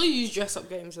 Surely you use dress-up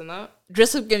games and that.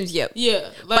 Dress-up games, yep. Yeah.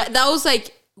 Like, but that was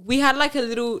like... We had like a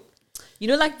little... You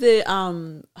know, like the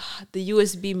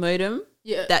USB modem?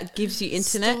 Yeah. That gives you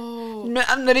internet? Stop. No,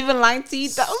 I'm not even lying to you.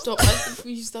 Stop. I think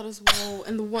we used that as well.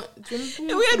 And the one... Do you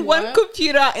remember we had one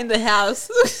computer in the house.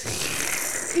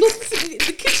 Look, in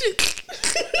the kitchen.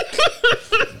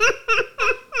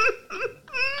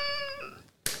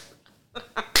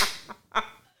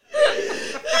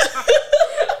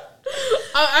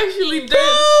 I actually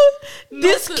did.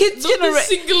 This kid's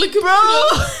singular computer. Bro.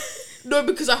 No,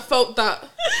 because I felt that.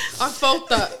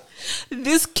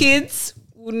 These kids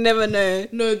would never know.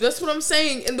 No, that's what I'm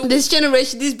saying. And this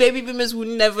generation, these baby boomers would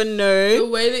never know. The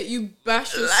way that you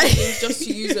bash your siblings just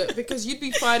to use it, because you'd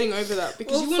be fighting over that.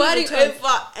 Because we're fighting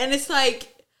over, and it's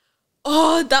like,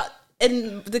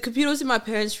 and the computer was in my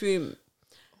parents' room,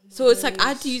 so it's like I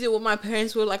had to use it when my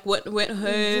parents were like went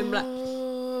home, like,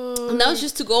 and that was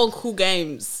just to go on cool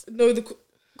games. No, the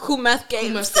cool math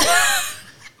games.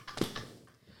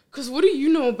 Because what do you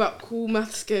know about cool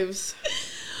maths games?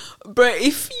 Bro,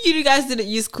 if you guys didn't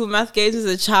use cool math games as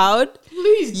a child,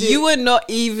 please do. You were not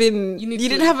even... You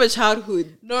didn't have a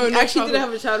childhood. No, you actually didn't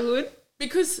have a childhood?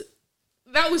 Because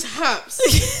that was Haps.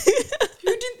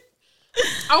 Who did...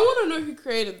 I want to know who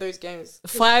created those games.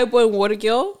 Fireboy and Water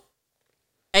Girl.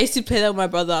 I used to play that with my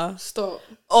brother. Stop.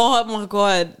 Oh my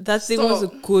God. That thing was a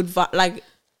good...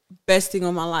 best thing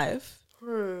of my life.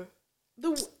 Bro.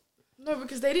 No,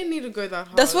 because they didn't need to go that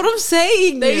hard. That's what I'm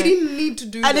saying. They didn't need to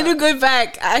do that. I need to go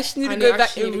back. I actually need to go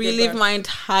back and relive my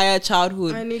entire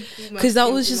childhood. I need cool math because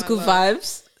that was just good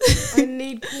vibes. I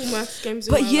need cool math games.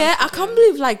 But yeah, I can't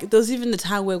believe there was even the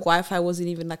time where Wi-Fi wasn't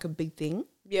even like a big thing.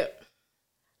 Yeah.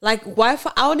 Like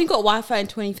Wi-Fi, I only got Wi-Fi in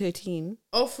 2013.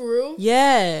 Oh, for real?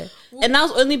 Yeah. And that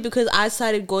was only because I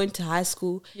started going to high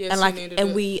school. Yes,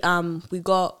 and we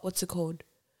got, what's it called?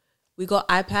 We got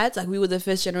iPads. Like, we were the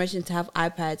first generation to have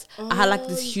iPads. I had like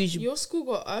this huge your school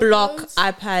got iPads? block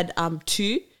iPad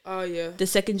 2. Oh yeah. The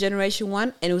second generation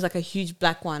one, and it was like a huge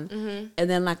black one. Mm-hmm. And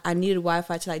then like I needed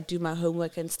Wi-Fi to like do my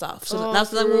homework and stuff. So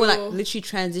that's like we were like literally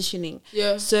transitioning.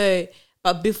 Yeah. So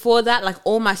but before that, like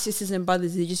all my sisters and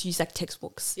brothers, they just used like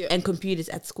textbooks and computers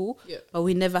at school. Yeah. But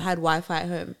we never had Wi-Fi at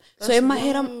home. So in my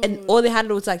head, and all they had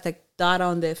was like data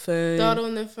on their phone. Data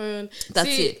on their phone.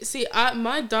 That's it. See,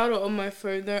 my data on my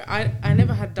phone though, I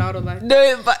never had data like that.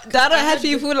 No, but data had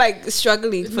people like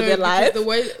struggling for their life. The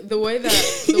way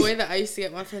that I used to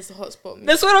get my friends to hotspot me.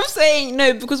 That's what I'm saying.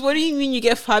 No, because what do you mean you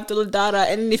get $5 data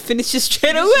and it finishes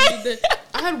straight away?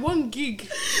 I had 1 gig,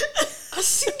 a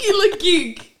singular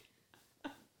gig.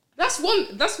 That's one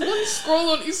scroll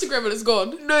on Instagram and it's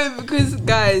gone. No, because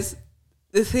guys,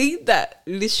 the thing that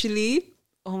literally,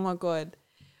 oh my God,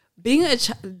 being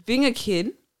a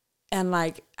kid and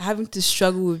like having to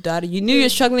struggle with data. You knew you're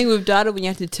struggling with data when you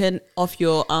have to turn off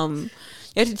your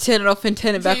You have to turn it off and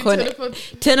turn it back on. Turn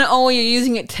Turn it on when you're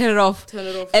using it, turn it off. Turn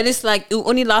it off. And it's like, it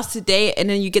only lasts a day, and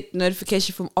then you get the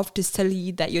notification from Optus telling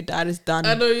you that your data's done.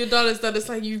 I know your data's done. It's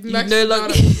like you've maxed no your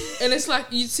longer- data. And it's like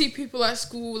you see people at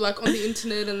school, like on the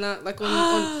internet and that, like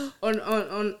on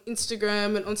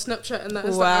Instagram and on Snapchat and that.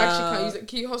 It's like, I actually can't use it.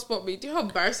 Can you hotspot me? Do you know how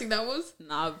embarrassing that was?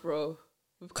 Nah, bro.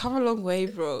 We've come a long way,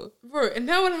 bro. Bro, and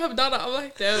now when I have data, I'm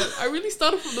like, damn, I really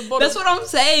started from the bottom. That's what I'm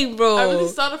saying, bro. I really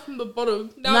started from the bottom.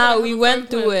 Nah, we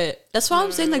went through it. That's why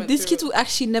I'm saying, like, these kids will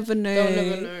actually never know. They'll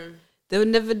never know. They will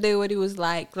never know what it was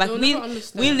like. Like, They'll we never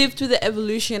understand. we lived through the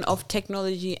evolution of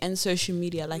technology and social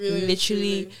media. Like, Really,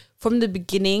 literally truly. from the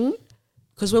beginning.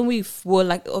 Because when we were,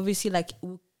 like, obviously, like,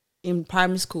 in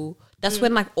primary school, that's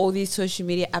when, like, all these social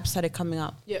media apps started coming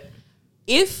up. Yeah.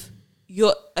 If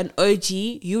you're an OG,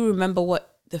 you remember what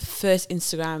the first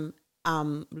Instagram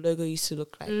logo used to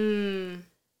look like. And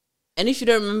if you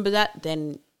don't remember that,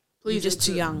 then you're just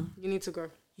too young. You need to go.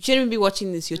 You shouldn't be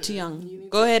watching this. You're too young.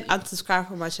 Go ahead and subscribe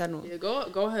from my channel. Yeah,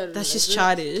 go ahead. That's just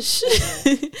childish.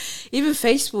 Even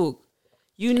Facebook,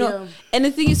 you know. Yeah. And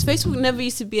the thing is, Facebook never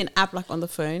used to be an app like on the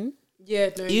phone.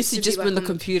 Yeah, no, It used to just be on the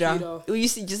computer. It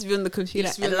used to just be on the computer.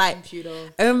 And like,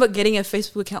 I remember getting a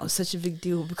Facebook account was such a big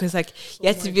deal because like you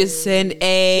had to be a certain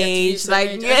age. Like,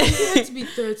 I think you had to be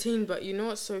 13, but you know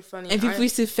what's so funny? And people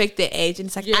used to fake their age, and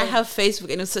it's like, I have Facebook,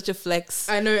 and it was such a flex.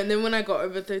 I know, and then when I got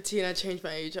over 13, I changed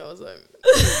my age. I was like,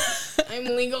 I'm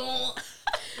legal.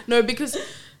 No, because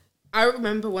I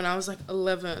remember when I was like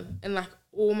 11, and like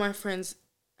all my friends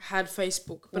had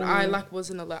Facebook, but I like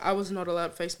wasn't allowed. I was not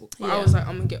allowed Facebook. But I was like,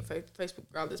 I'm gonna get Facebook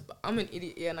regardless. But I'm an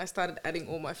idiot, and I started adding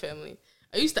all my family.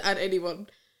 I used to add anyone.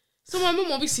 So my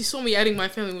mom obviously saw me adding my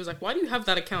family and was like, why do you have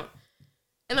that account?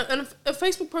 And a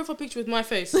Facebook profile picture with my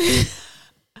face.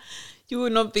 You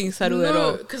were not being subtle at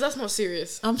all. No, because that's not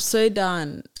serious. I'm so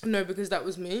done. No, because that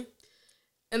was me.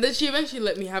 And then she eventually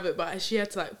let me have it, but she had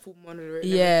to like full monitor it.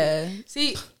 Yeah.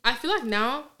 See, I feel like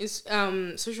now it's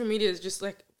social media is just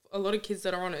like a lot of kids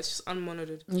that are on it. It's just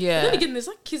unmonitored. Yeah. But then again, there's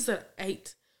like kids that are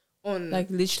 8 on. Like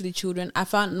literally children. I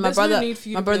found my There's no brother. need for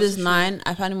you My to be on brother's social 9.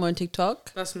 I found him on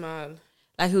TikTok. That's mad.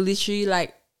 Like literally,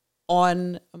 like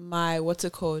on my what's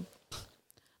it called,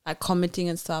 like commenting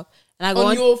and stuff. And I go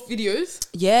On your videos?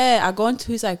 Yeah, I go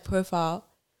into his like profile,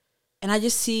 and I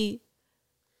just see,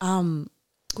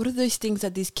 what are those things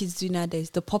that these kids do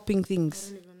nowadays? The popping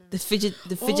things, the fidget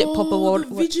popper.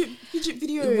 Fidget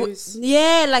videos.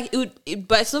 Yeah, like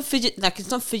but it's not fidget. Like it's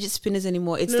not fidget spinners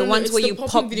anymore. It's the ones where you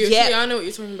pop. Videos. Yeah, I know what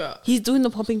you're talking about. He's doing the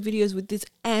popping videos with this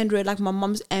Android, like my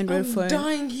mom's Android phone. I'm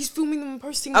dying. He's filming them and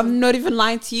posting I'm them. not even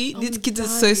lying to you. These kids are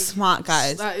so smart,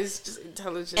 guys. That is just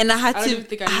intelligent. And I had I to. don't even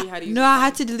think I knew how to use I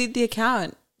had to delete the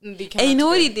account. And you know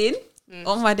what he did?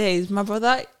 All my days, my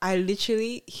brother,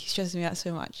 he stressed me out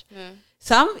so much. Yeah.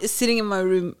 Sam is sitting in my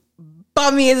room,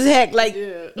 bummy as heck, like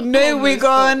no wig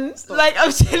on. Stop. Like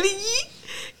I'm telling you,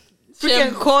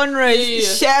 freaking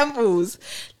cornrows, shambles,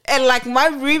 and like my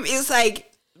room is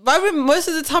like most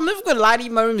of the time. I'm not gonna lie to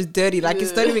you, my room is dirty. Like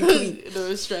it's not even clean. No,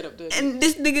 it's straight up dirty. And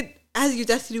this nigga has the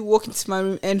audacity to walk into my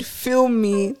room and film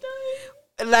me,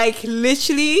 like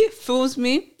literally films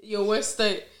me. Your worst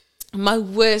state. My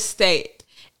worst state.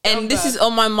 And this is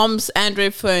on my mom's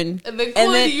Android phone. And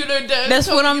then you know that's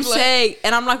what I'm saying.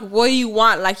 And I'm like, what do you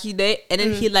want? Like he did. And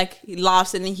then he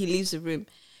laughs and then he leaves the room.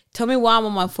 Tell me why I'm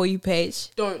on my For You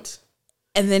page. Don't.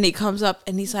 And then it comes up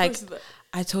and he's like,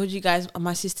 I told you guys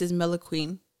my sister's Mela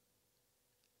Queen.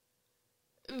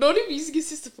 Not even using his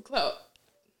sister for clout.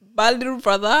 My little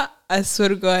brother, I swear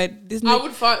to God, this I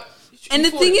would fight. And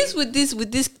the thing is with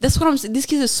this, that's what I'm saying. These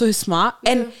kids are so smart.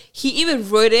 And he even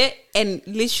wrote it and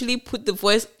literally put the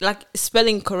voice, like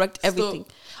spelling correct, everything.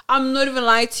 I'm not even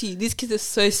lying to you. These kids are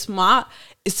so smart.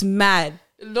 It's mad.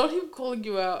 Not him calling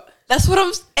you out. That's what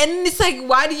and it's like,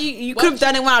 why did you could have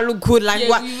done it when I look good. Like,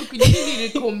 what? You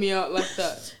need to call me out like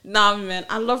that. Nah, man.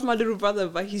 I love my little brother,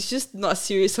 but he's just not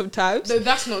serious sometimes. No,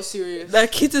 that's not serious.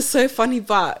 Like, kids are so funny,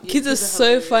 but kids are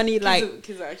so hilarious. Funny.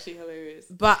 Kids are actually hilarious.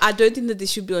 But I don't think that they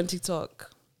should be on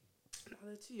TikTok. No,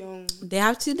 they're too young. They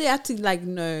have to like,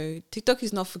 no. TikTok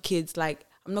is not for kids. Like,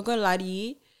 I'm not gonna lie to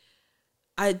you.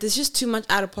 There's just too much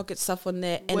out of pocket stuff on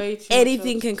there, and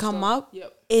anything can come up.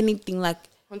 Yep. Anything, like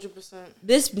 100%.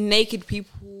 There's naked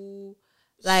people,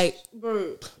 like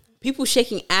people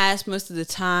shaking ass most of the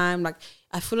time. Like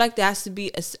I feel like there has to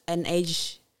be an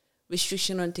age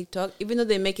restriction on TikTok, even though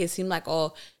they make it seem like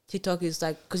TikTok is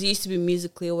like, because it used to be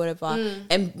Musically or whatever,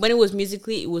 and when it was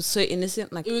Musically, it was so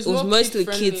innocent. Like it was mostly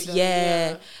kids,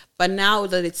 yeah. But now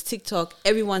that it's TikTok,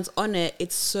 everyone's on it.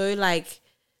 It's so like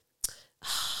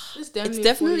It's damn It's near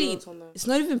definitely 40-year-olds on there. it's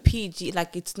not even PG.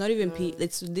 Like it's not even No. P.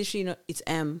 It's literally not. It's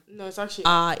M No, it's actually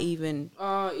R even.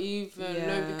 even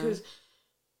no, Yeah. because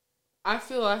I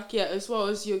feel like as well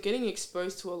as you're getting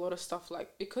exposed to a lot of stuff,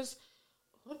 like because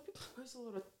a lot of people post a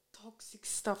lot of toxic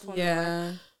stuff on there. Like,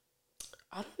 Yeah.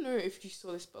 I don't know if you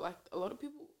saw this, but like a lot of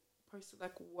people posted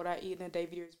like what I eat in a day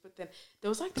videos, but then there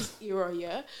was like this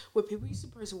era, where people used to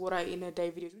post what I eat in a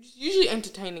day videos, which is usually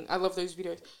entertaining. I love those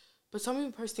videos. But some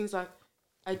people post things like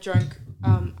I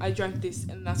drank this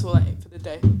and that's all I ate for the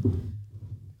day.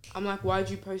 I'm like, why'd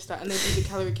you post that? And they do the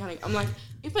calorie counting. I'm like,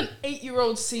 if an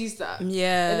 8-year-old sees that,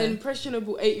 Yeah. an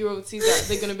impressionable 8-year-old sees that,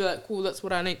 they're gonna be like, cool, that's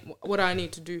what I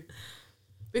need to do.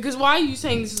 Because why are you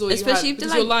saying this is all Especially you if have?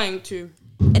 they're Because like- you're lying too.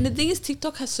 And the thing is,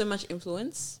 TikTok has so much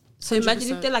influence. So imagine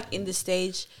if 100%. they're like in the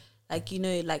stage, like, you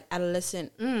know, like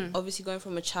adolescent, obviously going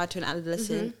from a child to an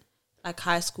adolescent, like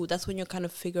high school, that's when you're kind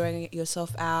of figuring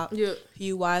yourself out, Yeah. who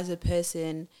you are as a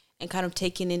person, and kind of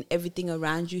taking in everything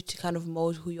around you to kind of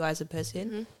mold who you are as a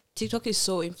person. TikTok is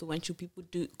so influential. People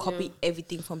do copy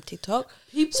everything from TikTok.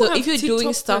 People So have if you're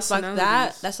doing TikTok stuff like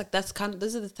that, personalities. that's kind of,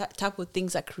 those are the type of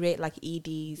things that create like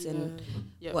EDs and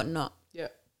Yeah. whatnot. Yeah.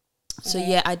 So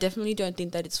yeah, I definitely don't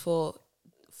think that it's for.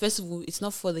 First of all, it's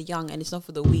not for the young and it's not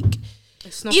for the weak.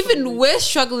 It's not for the Even weak. we're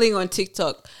struggling on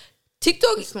TikTok.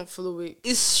 TikTok It's not for the weak.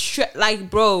 is like,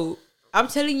 bro. I'm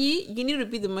telling you, you need to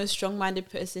be the most strong-minded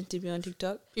person to be on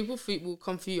TikTok. People will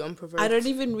come for you unprovoked. I don't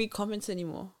even read comments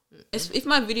anymore. If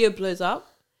my video blows up,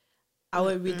 I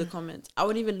won't read the comments. I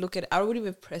won't even look at it. I won't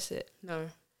even press it. No.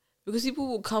 Because people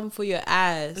will come for your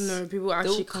ass. No, people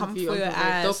actually come for you your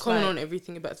unprovoked. They'll ass, comment like- on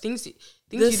everything about things you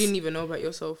This- didn't even know about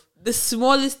yourself. The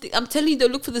smallest thing. I'm telling you, they'll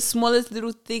look for the smallest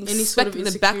little thing Any sort of in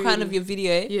the background of insecurity.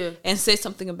 your video Yeah. and say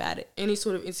something about it. Any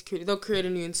sort of insecurity. They'll create a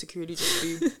new insecurity just for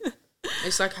you.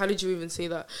 It's like, how did you even see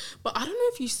that? But I don't know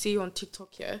if you see on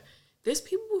TikTok, there's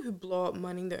people who blow up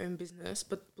minding their own business,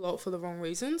 but blow up for the wrong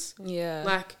reasons. Yeah.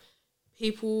 Like,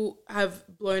 people have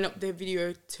blown up their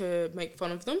video to make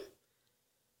fun of them.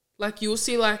 Like, you'll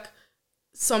see, like,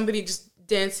 somebody just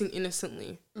dancing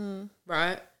innocently,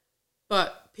 right?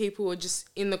 But people are just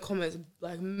in the comments,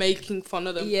 like, making fun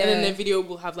of them. And then Yeah. their video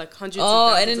will have, like, hundreds of Oh,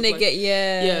 thousands and then of, they like,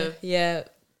 get yeah.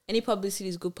 Any publicity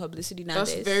is good publicity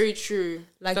nowadays. That's very true.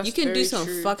 like That's you can do very some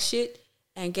true. fuck shit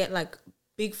and get like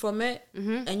big from it,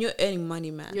 and you're earning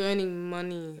money, man. You're earning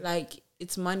money. Like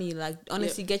it's money. Like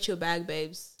honestly, get your bag,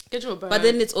 babes. Get your bag. But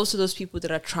then it's also those people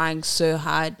that are trying so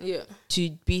hard yeah, to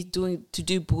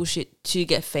do bullshit to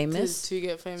get famous. to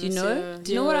get famous. Do you know? Yeah.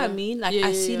 Do you know what I Yeah. mean? Like Yeah, I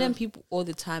yeah, see yeah. them people all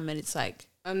the time, and it's like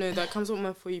I know that comes on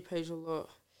my For You page a lot.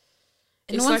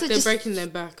 and It's the like ones that they're just breaking their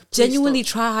back. Please genuinely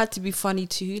stop. try hard to be funny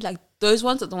too. Like those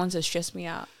ones are the ones that stress me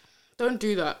out. Don't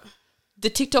do that. The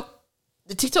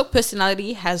TikTok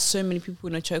personality has so many people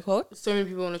in a chokehold. So many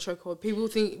people on a chokehold.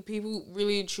 People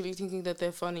really truly thinking that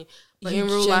they're funny, but You in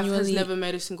real life has genuinely- never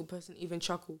made a single person even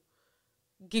chuckle,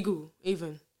 giggle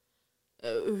even.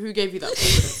 Who gave you that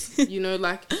confidence? You know,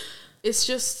 like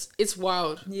it's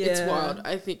wild. It's Yeah. wild.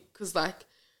 I think because like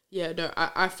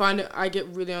I find it. I get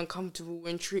really uncomfortable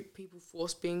when people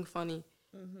force being funny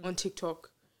on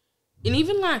TikTok, and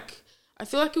even like I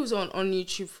feel like it was on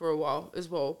YouTube for a while as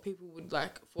well. People would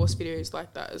like force videos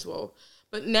like that as well.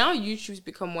 But now YouTube's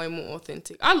become way more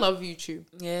authentic. I love YouTube.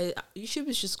 Yeah, YouTube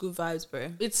is just good vibes,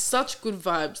 bro. It's such good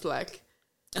vibes. Like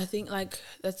I think like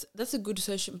that's a good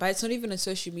social, but it's not even a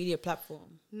social media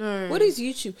platform. no, What is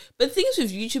YouTube? But the thing is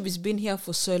with YouTube, it's been here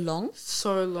for so long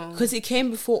so long? because it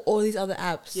came before all these other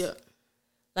apps. Yeah,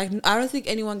 Like I don't think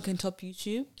anyone can top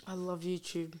YouTube, I love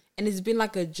YouTube. and it's been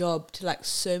like a job to like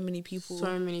so many people.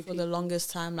 So many for people. the longest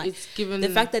time. Like It's given the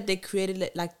fact that they created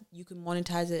it, like you can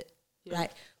monetize it,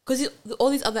 like because all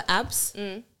these other apps,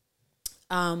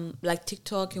 like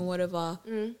TikTok and whatever,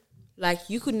 like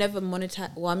you could never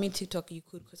monetize. Well, I mean TikTok you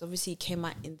could because obviously it came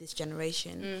out in this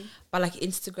generation, but like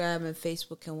Instagram and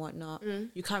Facebook and whatnot,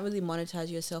 you can't really monetize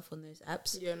yourself on those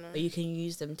apps. Yeah, no. But you can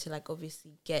use them to like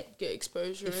obviously get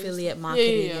exposure, and affiliate stuff.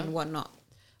 marketing Yeah. and whatnot.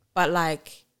 But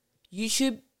like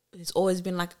YouTube has always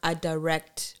been like a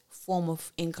direct form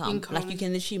of income. Like you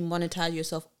can literally monetize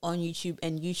yourself on YouTube,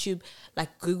 and YouTube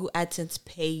like Google AdSense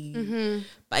pay you.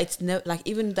 But it's no like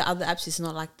even the other apps it's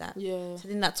not like that. Yeah, So I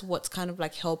think that's what's kind of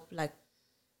like helped like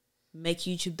make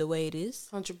YouTube the way it is.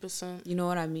 100%. You know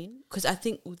what I mean? Because I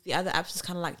think with the other apps it's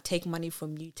kind of like take money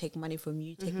from you, take money from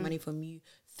you, take money from you,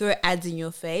 throw ads in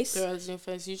your face. They're ads in your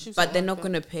face. YouTube's But they're like not that.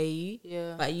 gonna pay you.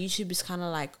 Yeah. But YouTube is kind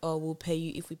of like, oh, we'll pay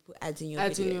you if we put ads in your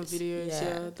Ads videos. in your videos,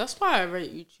 yeah. That's why I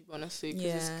rate YouTube, honestly, because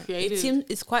Yeah. it's creative. It seems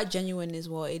it's quite genuine as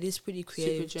well. It is pretty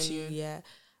creative genuine. too. Yeah.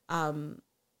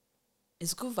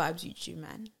 It's good vibes YouTube,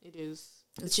 man. It is.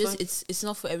 It's just it's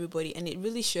not for everybody, and it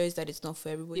really shows that it's not for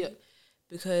everybody. Yeah.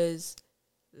 Because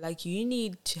like you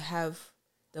need to have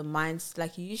the minds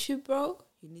like YouTube, bro.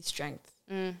 You need strength.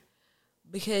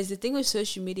 Because the thing with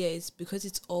social media is because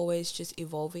it's always just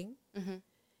evolving.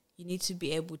 You need to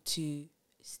be able to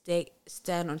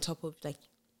stand on top of like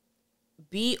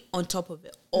be on top of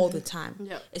it all the time.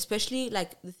 Yeah. Especially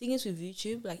like the thing is with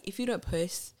YouTube, like if you don't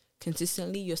post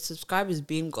consistently, your subscribers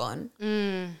being gone.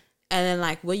 And then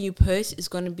like when you post, it's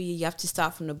gonna be you have to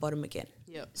start from the bottom again.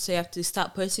 Yeah. So you have to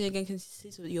start posting again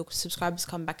consistently so your subscribers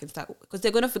come back and start because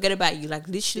they're gonna forget about you. Like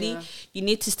literally, you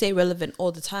need to stay relevant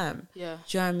all the time. Yeah.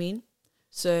 Do you know what I mean?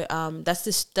 So that's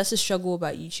the struggle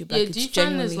about YouTube. Like Yeah. it's Do you find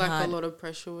genuinely there's like hard. a lot of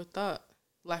pressure with that?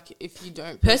 Like if you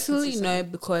don't post Personally, no,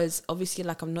 consistently? because obviously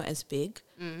like I'm not as big.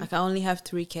 Like I only have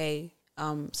 3K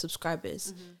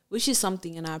subscribers, which is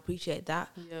something, and I appreciate that.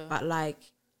 Yeah. But like,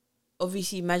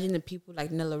 obviously, imagine the people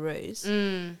like Nella Rose.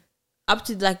 Up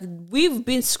to like we've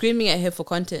been screaming at her for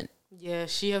content Yeah,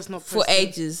 she has not for posted.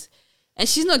 ages, and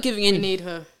she's not giving We in. need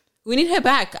her. We need her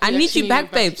back. I need actually you need her back,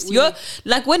 back. babes. We You're need-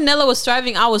 like when Nella was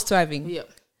thriving, I was thriving Yeah.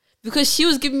 because she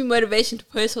was giving me motivation to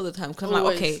post all the time. Because I'm like,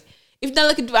 Always. okay, if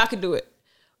Nella can do it, I can do it.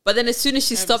 But then as soon as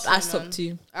she stopped, I so, stopped man.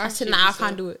 too. I said, Actually, nah, I so.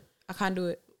 can't do it. I can't do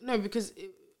it. No, because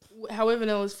however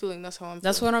Nella's feeling, that's how I'm.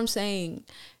 That's feeling. what I'm saying.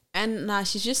 And nah,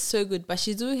 she's just so good. But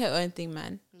she's doing her own thing,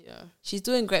 man. Yeah. She's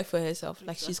doing great for herself.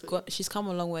 Like Exactly. she's come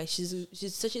a long way. She's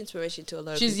such an inspiration to a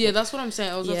lot of She's people. that's what I'm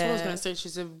saying. That's what I was Yeah. gonna say.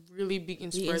 She's a really big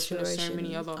inspiration to so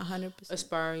many other 100%.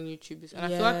 aspiring YouTubers, and I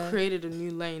feel like created a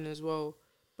new lane as well.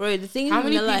 Bro, the thing is, How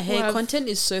many Nella, people her have- content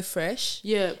is so fresh.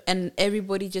 Yeah, And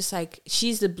everybody just like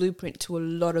she's the blueprint to a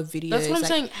lot of videos. that's what I'm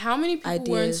like, saying. How many people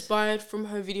were ideas. inspired from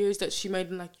her videos that she made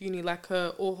in like uni, like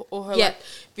her or her Yeah. like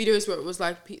videos where it was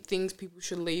like things people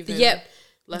should leave in. Yep.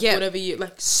 Like Yep. whatever you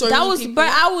like. So That many was, people.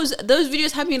 but those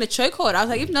videos had me in a chokehold. I was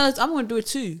like, if not, I'm gonna do it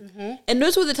too. And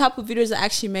those were the type of videos that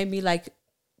actually made me like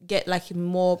get like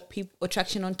more people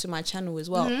attraction onto my channel as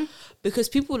well, because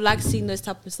people like seeing those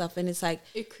type of stuff, and it's like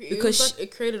because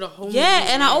it created a whole new yeah,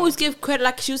 and I movement. always give credit.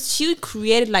 Like she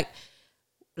created like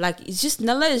it's just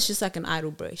Nella is just like an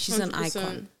idol, bro. She's an 100%.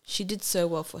 icon. She did so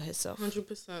well for herself.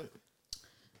 100%.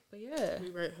 But yeah, We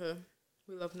rate her.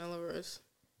 We love Nella Rose.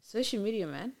 social media,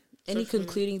 man. Any Social media.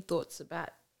 concluding thoughts about,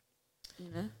 you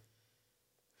know?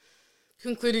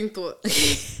 Concluding thought.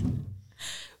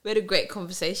 We had a great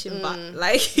conversation, but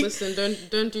like Listen,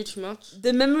 don't do too much.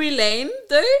 the memory lane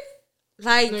though,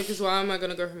 like No, because why am I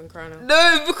gonna go home and cry now?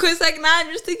 no, because like now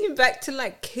I'm just thinking back to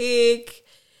like Kick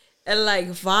and like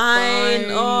Vine. Vine.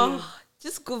 Oh,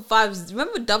 just good vibes.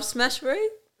 Remember Dub Smash, bro?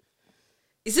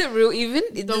 Is it real even?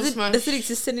 Smash. Does it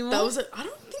exist anymore? That was I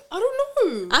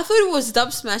don't know. I thought it was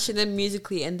Dub Smash and then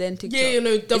Musically and then TikTok. Yeah, you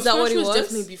know, Dub Is that Smash what it was was?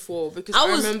 definitely before because I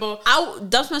remember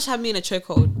Dub Smash had me in a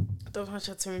chokehold. Dub Smash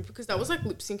had to me because that was like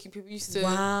lip syncing. People used to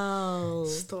Wow.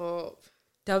 stop.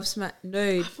 Dub Smash,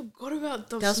 no. I forgot about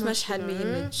Dub Dub Smash. Smash had me in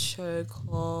a Oh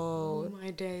chokehold.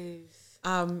 my days.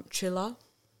 Triller.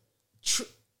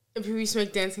 And people used to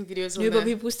make dancing videos on No, there. but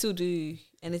people still do,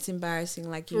 and it's embarrassing.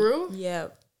 Like For real? Yeah,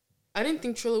 I didn't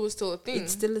think Triller was still a thing.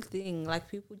 it's still a thing. Like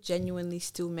people genuinely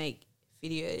still make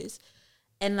videos,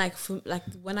 and like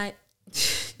when I,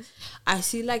 I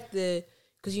see like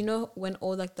because you know when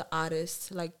all like the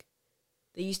artists like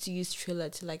they used to use Triller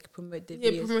to like promote their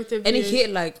videos. promote their And it videos. hit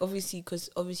like obviously because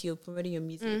obviously you're promoting your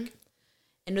music,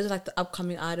 and those are like the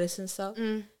upcoming artists and stuff.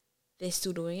 They're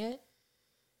still doing it.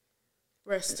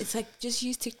 Rest. It's like just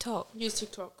use TikTok. Use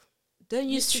TikTok. Don't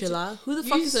use TikTok. Triller. Who the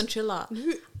fuck Use- is on Triller?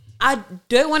 I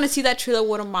don't want to see that Triller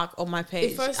watermark on my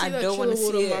page. If I see I that don't want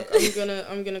Triller to see watermark, it.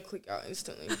 I'm gonna click out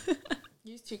instantly.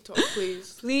 Use TikTok,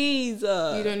 please. Please.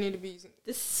 You don't need to be using.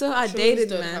 This is so Triller's outdated,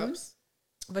 dead man. hubs.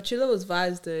 But Triller was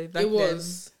vibes though. Back It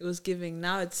was. Then. It was giving.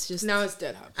 Now it's just. Now it's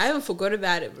dead hubs. I haven't forgot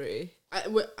about it, bro.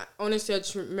 Honestly, I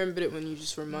just remembered it when you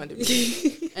just reminded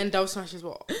me. And Dub Smash as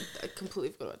well. I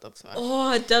completely forgot about Dub Smash.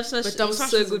 Oh, Dub Smash. But It Dub was Smash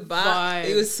so was a good, but vibe.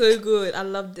 it was so good. I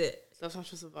loved it. Dub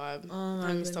Smash was a vibe. Oh my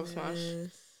I miss Dub Smash.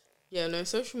 goodness. Yeah, no,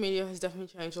 social media has definitely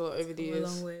changed a lot over the Come a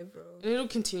years. long way, bro. And it'll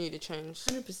continue to change.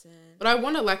 100%. But I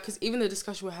wonder, like, because even the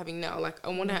discussion we're having now, like, I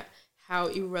wonder how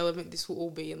irrelevant this will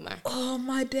all be in, like, Oh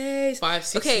my days.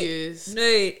 5-6 years. No,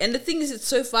 and the thing is, it's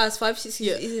so fast. 5-6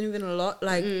 years Yeah. isn't even a lot.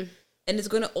 Like, and it's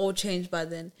gonna all change by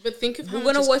then. But think of how We're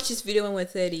much gonna is- watch this video when we're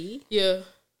 30, Yeah.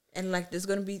 and like,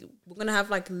 we're gonna have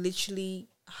like literally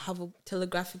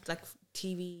telegraphic like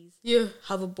TVs, Yeah.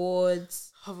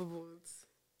 hoverboards. Hoverboards.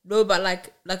 No, but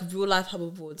like real life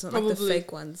hoverboards, not like the Probably.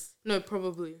 fake ones. No,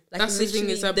 probably. Like That's the thing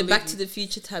literally is, I the believe Back you. to the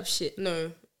Future type shit.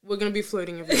 No, we're gonna be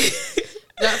floating everywhere.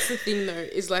 That's the thing, though.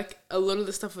 Is like a lot of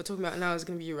the stuff we're talking about now is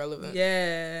gonna be irrelevant.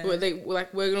 Yeah. We're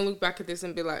gonna look back at this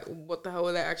and be like, what the hell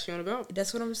were they actually on about?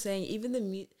 That's what I'm saying.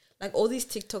 Even like all these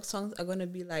TikTok songs are gonna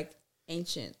be like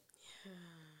ancient. Yeah.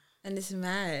 And it's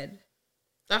mad.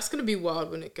 That's gonna be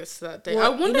wild when it gets to that day.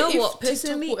 Well, I wonder if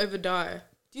personally, TikTok will ever die.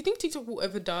 Do you think TikTok will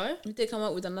ever die? If they come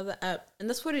up with another app, and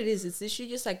that's what it is. It's literally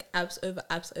just like apps over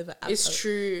apps over apps. It's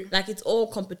true. Like it's all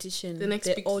competition. The next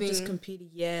They're big all thing. just competing.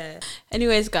 Yeah.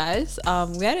 Anyways, guys,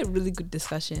 we had a really good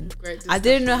discussion. Great discussion. I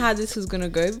didn't know how this was gonna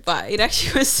go, but it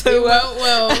actually went so well.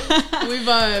 Well, we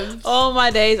vibed. All my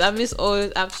days, I miss all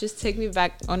those apps. Just take me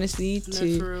back, honestly, For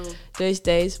to real. those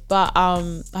days. But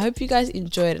I hope you guys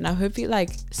enjoyed, and I hope it like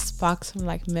sparked some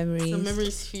like memories. Some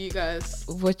memories for you guys.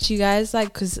 What you guys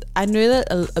like, because I know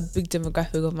that a big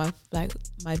demographic of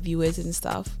my viewers and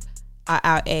stuff are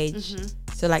our age,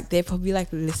 so like they're probably like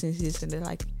listening to this and they're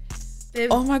like,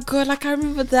 oh my god, like I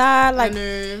remember that, like, I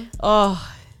know.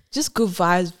 Oh, just good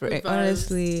vibes, bro. Good vibes.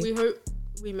 Honestly, We hope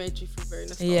we made you feel very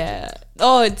nostalgic. yeah.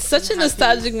 Oh, it's such a happy.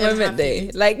 nostalgic And moment, happy.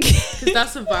 day. Like, Because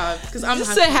that's a vibe. Because I'm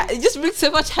just happy. it just brings so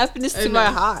much happiness I to my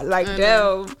know. heart. Like, I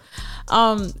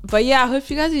damn. But yeah, I hope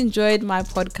you guys enjoyed my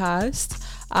podcast.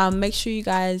 Make sure you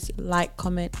guys like,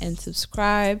 comment, and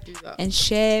subscribe, Do that. and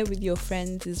share with your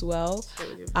friends as well. Share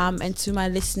with your friends. And to my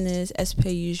listeners, as per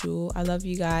usual, I love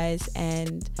you guys,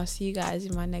 and I'll see you guys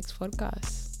in my next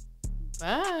podcast.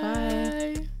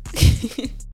 Bye. Bye.